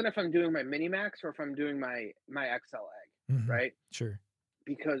on if I'm doing my mini max or if I'm doing my XL egg, Hmm. right? Sure.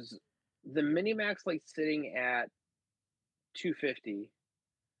 Because the mini max like sitting at 250.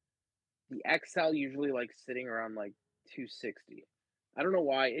 The XL usually like sitting around like 260. I don't know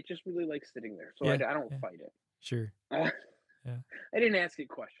why. It just really likes sitting there, so I Yeah. don't Yeah. fight it. Sure. Uh, Yeah. I didn't ask you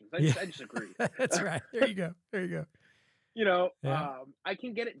questions. Yeah. I just agreed. That's right. There you go. There you go. Yeah. I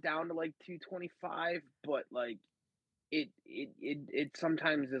can get it down to like 225, but like it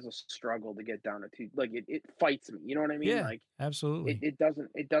sometimes is a struggle to get down to two. Like it fights me. You know what I mean? Yeah. Like Absolutely. it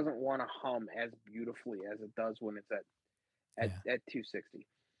doesn't want to hum as beautifully as it does when it's Yeah. at 260.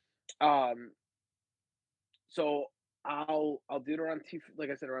 Um, so I'll do it around two, like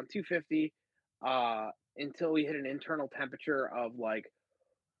I said, around 250, uh, until we hit an internal temperature of like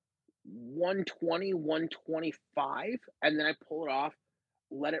 120, 125, and then I pull it off,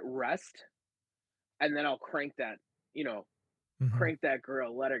 let it rest, and then I'll you know, Hmm. crank that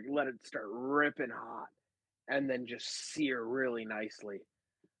grill, let it start ripping hot, and then just sear really nicely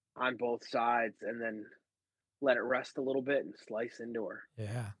on both sides, and then let it rest a little bit and slice into her.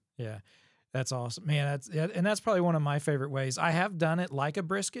 Yeah. Yeah. That's awesome, man. And that's probably one of my favorite ways. I have done it like a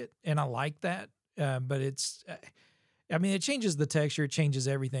brisket, and I like that. But I mean, it changes the texture, it changes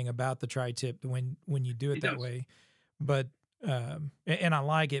everything about the tri-tip when you do it that way. But and I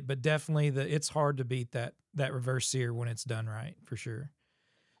like it, but definitely it's hard to beat that reverse sear when it's done right, for sure.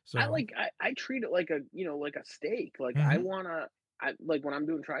 So I treat it like like a steak. Like like when I'm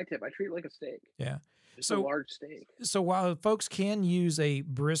doing tri-tip, I treat it like a steak. Yeah. Just a large steak. So while folks can use a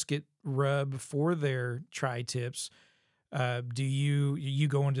brisket rub for their tri-tips, do you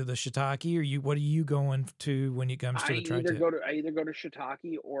go into the shiitake, or what are you going to when it comes to the tri-tip? I either go to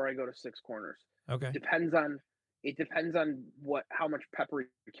shiitake or I go to 6 corners. Okay. It depends on how much peppery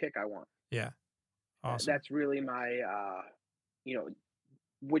kick I want. Yeah. Awesome. That's really my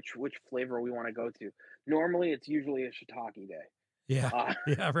which flavor we want to go to. Normally it's usually a shiitake day. Yeah.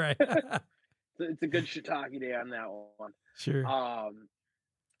 Yeah, right. It's a good shiitake day on that one. Sure.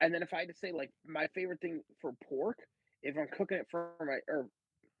 And then if I had to say, like, my favorite thing for pork, if I'm cooking it for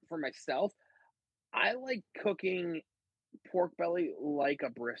myself, I like cooking pork belly like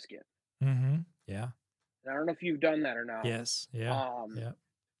a brisket. Mm-hmm. Yeah. And I don't know if you've done that or not. Yes. Yeah. Yeah.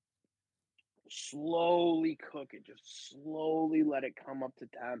 Slowly cook it. Just slowly let it come up to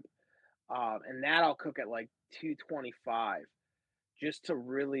temp. And that I'll cook at like 225. Just to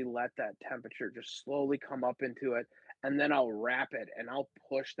really let that temperature just slowly come up into it. And then I'll wrap it and I'll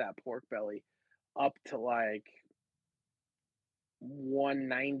push that pork belly up to like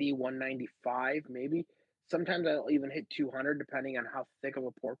 190, 195, maybe. Sometimes I'll even hit 200 depending on how thick of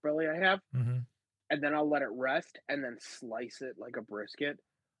a pork belly I have. Mm-hmm. And then I'll let it rest and then slice it like a brisket.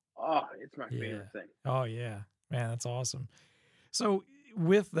 Oh, it's my favorite thing. Oh, yeah. Man, that's awesome. So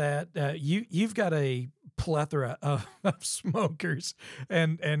with that, you've got a plethora of smokers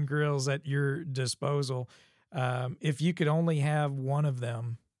and grills at your disposal. If you could only have one of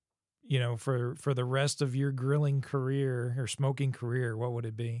them, for the rest of your grilling career or smoking career, what would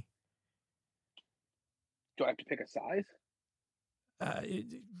it be? Do I have to pick a size?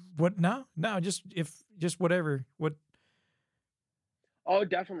 What? No, just whatever. What? Oh,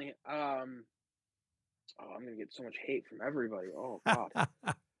 definitely. I'm gonna get so much hate from everybody. Oh God.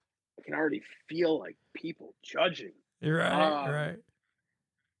 I can already feel like people judging. You're right. Right.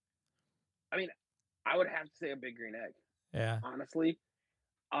 I mean, I would have to say a big green egg. Yeah. Honestly.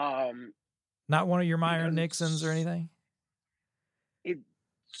 Not one of your Meyer Nixons or anything? It's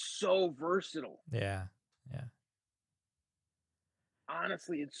so versatile. Yeah. Yeah.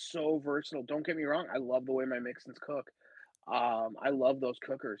 Honestly, it's so versatile. Don't get me wrong. I love the way my Mixins cook. I love those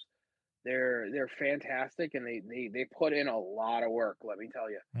cookers. They're fantastic, and they put in a lot of work. Let me tell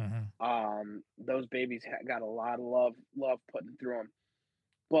you, those babies got a lot of love putting through them.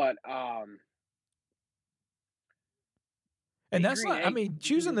 But and that's not. I mean,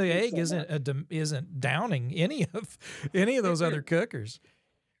 choosing the egg isn't downing any of those other cookers.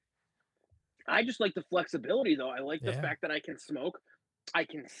 I just like the flexibility, though. I like the fact that I can smoke, I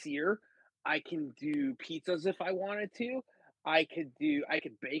can sear, I can do pizzas if I wanted to. I could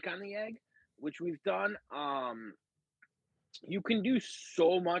bake on the egg, which we've done. You can do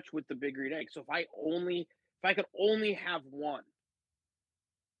so much with the big green egg. So if I could only have one,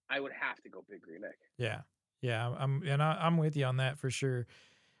 I would have to go big green egg. Yeah. Yeah. I'm with you on that for sure.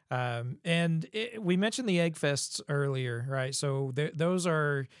 And we mentioned the egg fests earlier, right? So those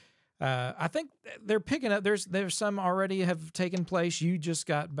are, I think they're picking up. There's some already have taken place. You just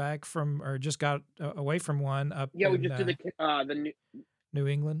got back from, or just got away from one up. Yeah, we just did the New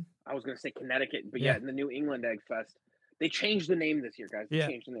England. I was going to say Connecticut, but in the New England Egg Fest. They changed the name this year, guys. They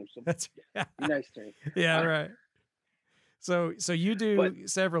changed the name. So that's nice to me. Yeah, right. So you do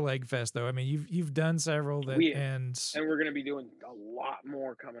several egg fests, though. I mean, you've done several and we're going to be doing a lot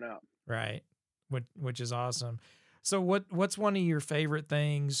more coming up. Right, which is awesome. So what's one of your favorite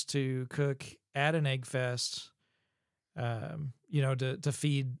things to cook at an egg fest? To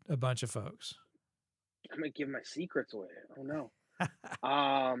feed a bunch of folks. I'm gonna give my secrets away. Oh no.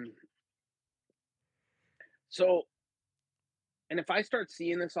 So, and if I start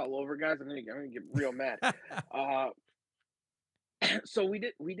seeing this all over, guys, I'm gonna get real mad. So we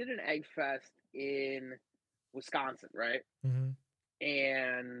did an egg fest in Wisconsin, right? Mm-hmm.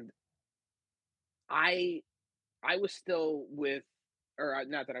 And I was still with, or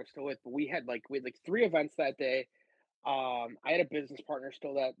not that I was still with, but we had like 3 events that day. I had a business partner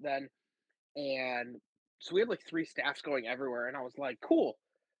still then, and so we had like 3 staffs going everywhere, and I was like, cool.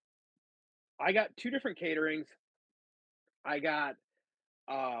 I got 2 different caterings. I got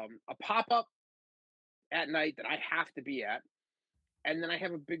a pop-up at night that I have to be at, and then I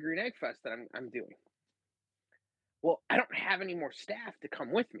have a Big Green Egg Fest that I'm doing. Well, I don't have any more staff to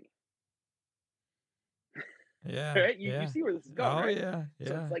come with me. Yeah. Right? You Yeah. see where this is going, Oh right? yeah.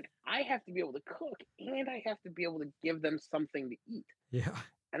 So Yeah. it's like I have to be able to cook and I have to be able to give them something to eat. Yeah.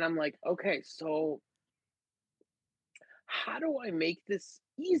 And I'm like, okay, so how do I make this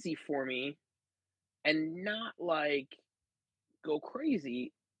easy for me and not like go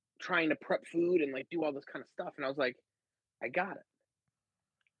crazy trying to prep food and like do all this kind of stuff? And I was like, I got it.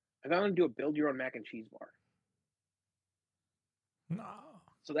 I'm gonna do a build your own mac and cheese bar. No.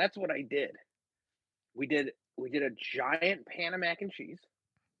 So that's what I did. We did a giant pan of mac and cheese,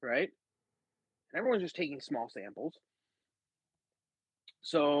 right? And everyone's just taking small samples.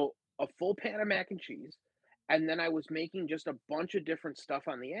 So a full pan of mac and cheese, and then I was making just a bunch of different stuff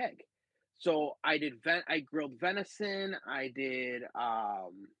on the egg. So I grilled venison, I did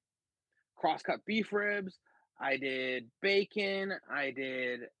cross-cut beef ribs, I did bacon, I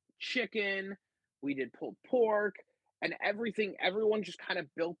did chicken, we did pulled pork, and everything. Everyone just kind of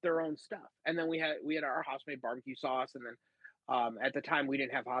built their own stuff. And then we had our house-made barbecue sauce, and then at the time we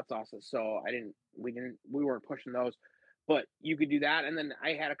didn't have hot sauces, so we weren't pushing those. But you could do that, and then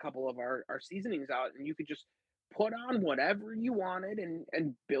I had a couple of our seasonings out, and you could just put on whatever you wanted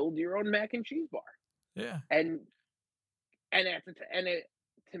and build your own mac and cheese bar. Yeah. And at the and it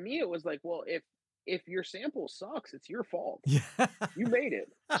to me it was like, well, if your sample sucks, it's your fault. Yeah. You made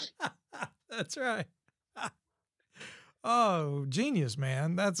it. That's right. Oh, genius,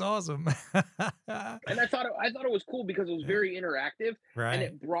 man. That's awesome. And I thought it was cool because it was very interactive and Right.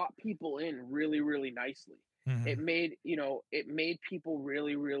 it brought people in really, really nicely. Mhm. It made people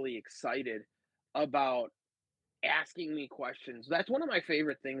really, really excited about asking me questions. That's one of my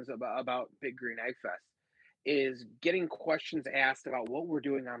favorite things about Big Green Egg Fest is getting questions asked about what we're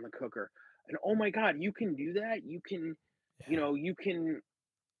doing on the cooker. And oh my God, you can do that. You can, Yeah. you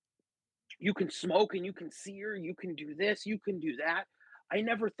can smoke and you can sear, you can do this, you can do that. I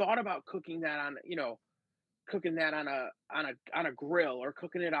never thought about cooking that on a grill or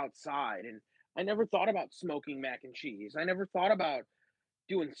cooking it outside. And I never thought about smoking mac and cheese. I never thought about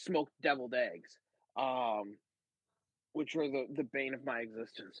doing smoked deviled eggs. Which were the bane of my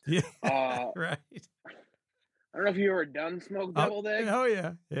existence. Yeah. I Right. don't know if you ever done smoked deviled eggs. Oh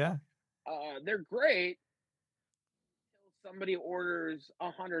yeah. Yeah. They're great until somebody orders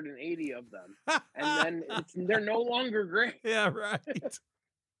 180 of them, and then they're no longer great. Yeah. Right.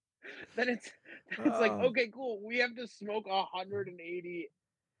 Then it's like, Oh. okay, cool. We have to smoke 180,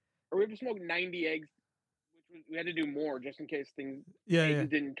 or we have to smoke 90 eggs, which we had to do more just in case eggs Yeah.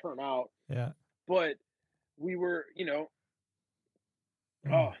 didn't turn out. Yeah. But we were,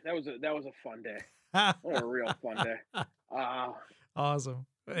 oh, that was a fun day. What a real fun day. Awesome.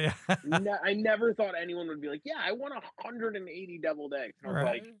 Yeah. I never thought anyone would be like, yeah, I want 180 deviled eggs. And I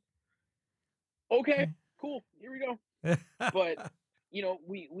was like, okay, cool, here we go. But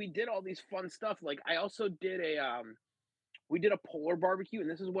we did all these fun stuff. Like I also did we did a polar barbecue, and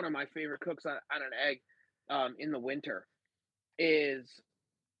this is one of my favorite cooks on an egg in the winter. Is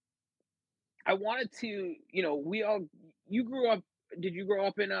I wanted to, you grew up. Did you grow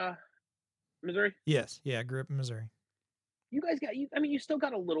up in Missouri? Yes. Yeah. I grew up in Missouri. You guys you still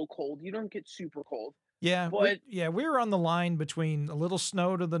got a little cold. You don't get super cold. Yeah. But we were on the line between a little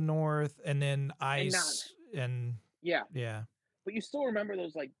snow to the north and then ice and yeah. yeah. But you still remember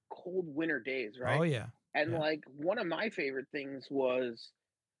those like cold winter days, right? Oh yeah. And Yeah. like one of my favorite things was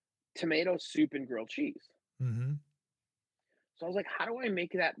tomato soup and grilled cheese. Mm-hmm. So I was like, how do I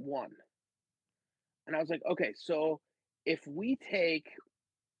make that one? And I was like, okay, so if we take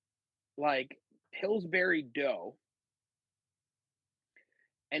like Pillsbury dough,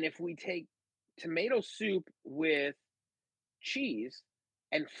 and if we take tomato soup with cheese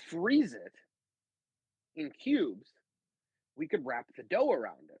and freeze it in cubes, we could wrap the dough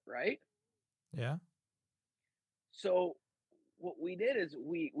around it, right? Yeah. So what we did is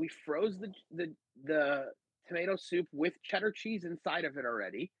we froze the tomato soup with cheddar cheese inside of it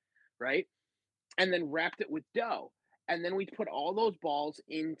already, right? And then wrapped it with dough. And then we put all those balls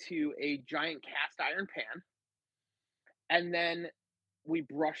into a giant cast iron pan. And then we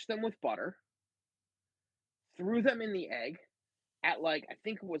brushed them with butter, threw them in the egg at like, I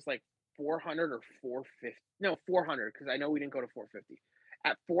think it was like 400 or 450. No, 400, because I know we didn't go to 450.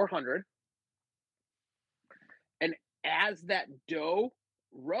 At 400. And as that dough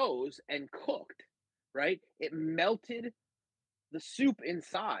rose and cooked, right, it melted the soup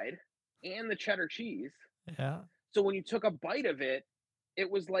inside and the cheddar cheese. Yeah. So when you took a bite of it, it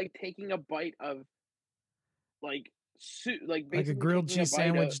was like taking a bite of like like Like a basically grilled taking a cheese bite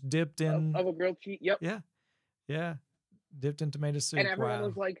sandwich dipped in. of a grilled cheese. Yep. Yeah. Yeah. Dipped in tomato soup. And everyone Wow.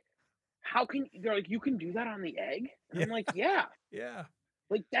 was like, they're like, you can do that on the egg? And Yeah. I'm like, yeah. Yeah.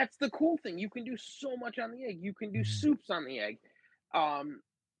 Like, that's the cool thing. You can do so much on the egg. You can do Mhm. soups on the egg. Um,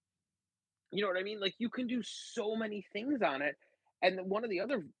 you know what I mean? Like, you can do so many things on it. And one of the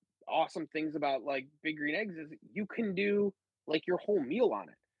other awesome things about like Big Green Eggs is you can do like your whole meal on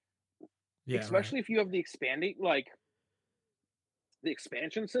it, Yeah. Right. especially if you have the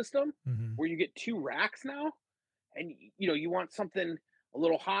expansion system Hmm. where you get 2 racks now, and you want something a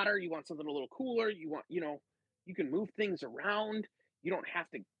little hotter, you want something a little cooler, you can move things around. You don't have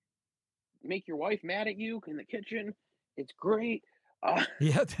to make your wife mad at you in the kitchen. It's great. Uh,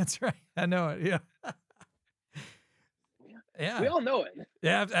 Yeah, that's right. I know it. Yeah. we Yeah. all know it.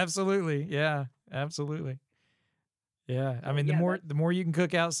 Yeah. Absolutely. Yeah. Absolutely. Yeah. I So mean, yeah, the more you can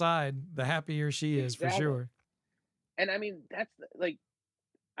cook outside, the happier she is for exactly. sure. And I mean, like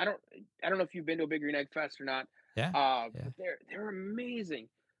I don't I don't know if you've been to a Big Green Egg Fest or not, Yeah. Yeah. but they're amazing.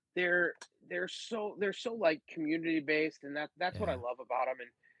 They're so like community based, and that's what I Yeah. love about them. And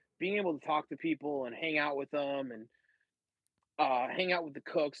being able to talk to people and hang out with them, and hang out with the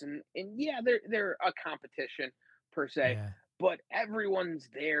cooks, and yeah, they're a competition per se, Yeah. but everyone's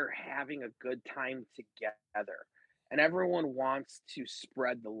there having a good time together, and everyone wants to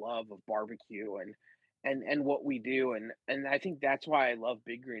spread the love of barbecue and what we do, and I think that's why I love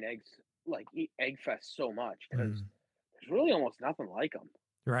Big Green Eggs, like Egg Fest, so much, because Mm. there's really almost nothing like them.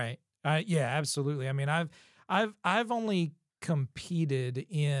 Right. Yeah, absolutely. I mean, I've only competed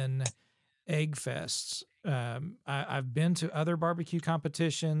in egg fests. I've been to other barbecue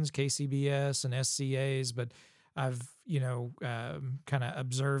competitions, KCBS and SCAs, but I've, kind of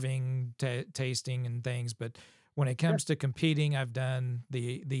observing, tasting and things. But when it Sure. comes to competing, I've done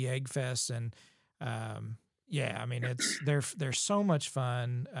the egg fests, and yeah, I mean, they're so much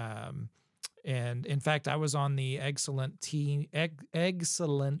fun. And in fact, I was on the excellent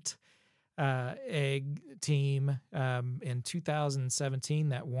egg team in 2017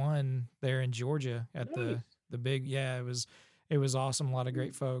 that won there in Georgia at Nice. the big. Yeah, it was awesome. A lot of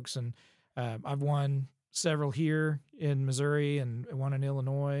great folks, and I've won several here in Missouri and one in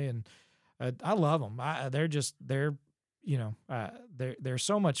Illinois, and I love them. They're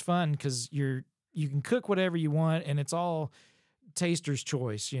so much fun because you can cook whatever you want, and it's all taster's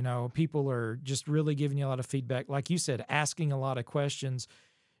choice. People are just really giving you a lot of feedback, like you said, asking a lot of questions.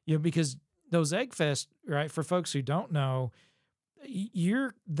 Because those egg fest, right? For folks who don't know,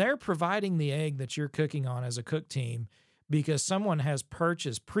 they're providing the egg that you're cooking on as a cook team because someone has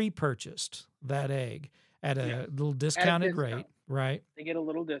pre-purchased that egg at a Yeah, little at a discounted rate, discount. right? They get a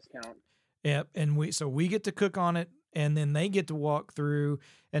little discount. Yep. And we get to cook on it, and then they get to walk through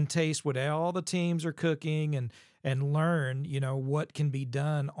and taste what all the teams are cooking, and learn, what can be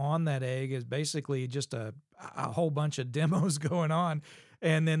done on that egg. Is basically just a whole bunch of demos going on.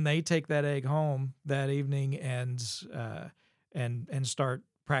 And then they take that egg home that evening and start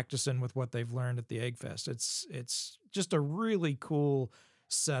practicing with what they've learned at the Egg Fest. It's just a really cool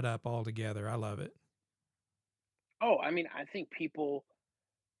setup altogether. I love it. Oh, I mean, I think people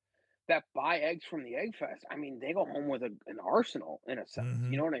that buy eggs from the Egg Fest, I mean, they go home with an arsenal in a sense. You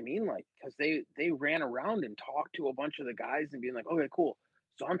Hmm. know what I mean? Like, because they ran around and talked to a bunch of the guys and being like, okay, cool.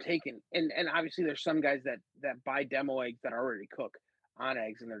 So I'm taking, and obviously there's some guys that buy demo eggs that already cook on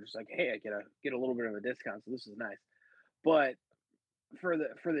eggs, and they're just like, hey, I get a little bit of a discount, so this is nice. But for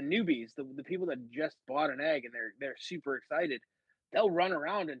the newbies, the people that just bought an egg and they're super excited, they'll run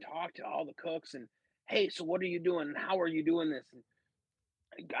around and talk to all the cooks and, hey, so what are you doing? How are you doing this?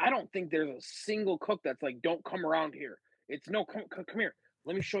 And I don't think there's a single cook that's like, "Don't come around here." It's no, come here.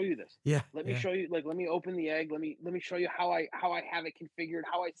 Let me show you this. Yeah. Let me Yeah. show you. Like, let me open the egg. Let me show you how I have it configured,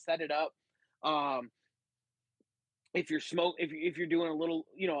 how I set it up. Um, if you're doing a little,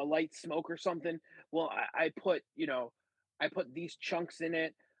 a light smoke or something, well, I put these chunks in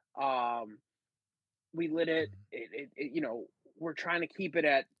it. Um, we lit it. We're trying to keep it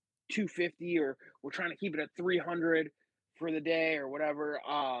at 250, or we're trying to keep it at 300 for the day or whatever.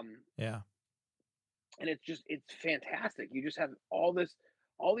 Yeah. And it's fantastic. You just have all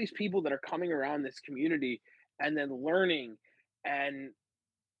these people that are coming around this community and then learning, and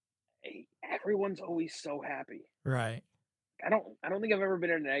everyone's always so happy. Right. I don't think I've ever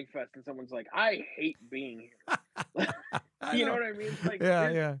been at an egg fest and someone's like, I hate being here. I You know know. what I mean? It's like, Yeah.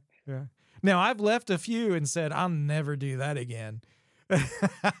 Yeah. Yeah. Now I've left a few and said I'll never do that again.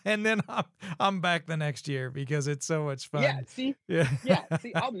 And then I'm back the next year because it's so much yeah, fun. see, Yeah. yeah,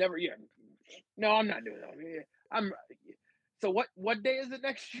 see, I'll never, yeah, no, I'm not doing that. I'm So what day is it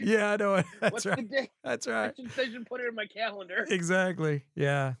next year? Yeah, I know it. That's What's right. the day? That's right. I should put it in my calendar. Exactly.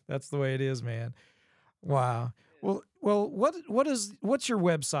 Yeah, that's the way it is, man. Wow. Well, what's your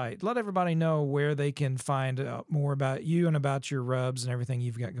website? Let everybody know where they can find out more about you and about your rubs and everything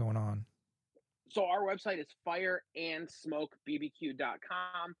you've got going on. So our website is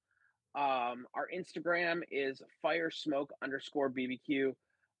fireandsmokebbq.com. Our Instagram is firesmoke_bbq.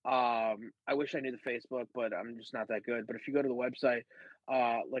 I wish I knew the Facebook, but I'm just not that good. But if you go to the website,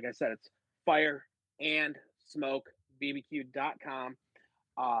 like I said, it's fireandsmokebbq.com.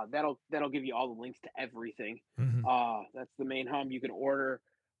 That'll give you all the links to everything. Mhm. That's the main hub. You can order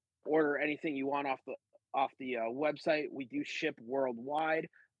anything you want off the website. We do ship worldwide.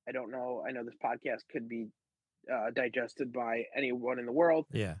 I don't know. I know this podcast could be digested by anyone in the world,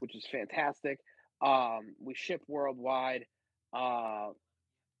 Yeah. which is fantastic. We ship worldwide, and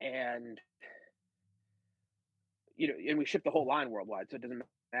and we ship the whole line worldwide, so it doesn't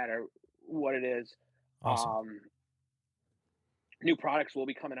matter what it is. Awesome. New products will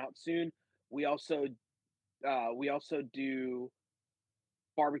be coming out soon. We also do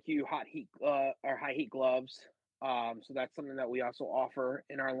barbecue hot heat or high heat gloves. So that's something that we also offer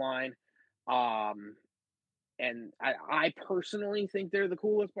in our line. And I personally think they're the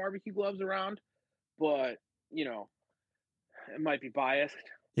coolest barbecue gloves around, but it might be biased.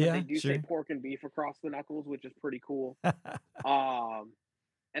 But Yeah, they do sure. say pork and beef across the knuckles, which is pretty cool. And I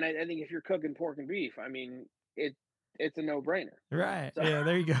think if you're cooking pork and beef, I mean it's a no-brainer. Right. So. Yeah,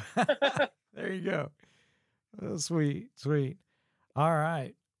 there you go. There you go. Oh, sweet. All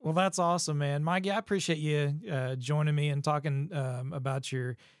right. Well, that's awesome, man. Mikey, I appreciate you joining me and talking about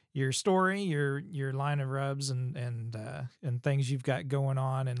your story, your line of rubs and things you've got going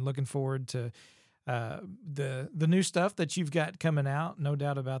on, and looking forward to the new stuff that you've got coming out. No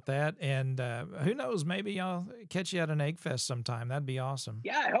doubt about that. And who knows, maybe I'll catch you at an Egg Fest sometime. That'd be awesome.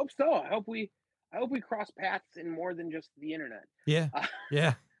 Yeah, I hope so. I hope we cross paths in more than just the internet. Yeah.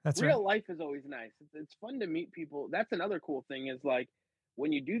 Yeah. That's real right. life is always nice. It's fun to meet people. That's another cool thing is like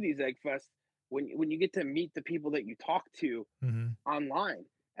when you do these Egg Fests, when you get to meet the people that you talk to online,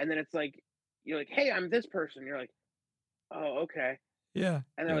 and then it's like you're like, hey, I'm this person. You're like, oh, okay. Yeah.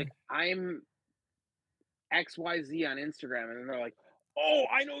 And they're like, I'm XYZ on Instagram, and then they're like, oh,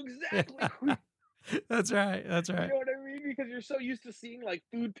 I know exactly. That's right. That's right. You know what I mean? Because you're so used to seeing like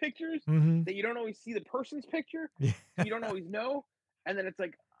food pictures that you don't always see the person's picture. Yeah. You don't always know. And then it's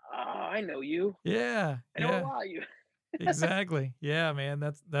like, oh, I know you. Yeah. I know a lot of you. Exactly. Yeah, man.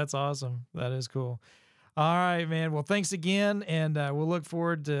 That's awesome. That is cool. All right, man. Well, thanks again. And we'll look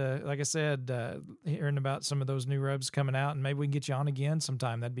forward to, like I said, hearing about some of those new rubs coming out, and maybe we can get you on again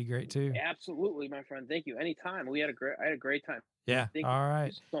sometime. That'd be great too. Absolutely, my friend. Thank you. Anytime. I had a great time. Yeah. Thank All you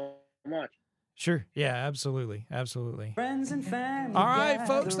right. so much. Sure. Yeah, absolutely. Friends and family. All right,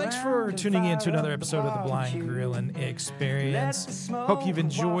 folks. Thanks for tuning in to another episode of the Blind Grilling Experience. Hope you've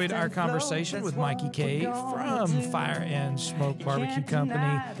enjoyed our conversation with Mikey Kay from Fire and Smoke BBQ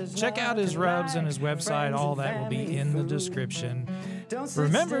Company. Check out his rubs and his website. All that will be in the description.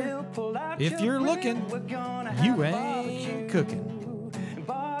 Remember, if you're looking, you ain't cooking.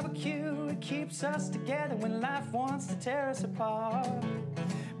 Barbecue, it keeps us together when life wants to tear us apart.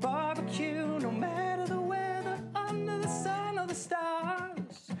 Barbecue, no matter the weather, under the sun or the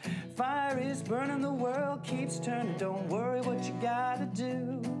stars. Fire is burning, the world keeps turning. Don't worry what you gotta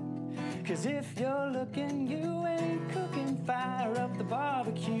do. 'Cause if you're looking, you ain't cooking. Fire up the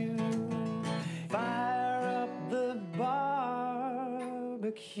barbecue. Fire up the barbecue.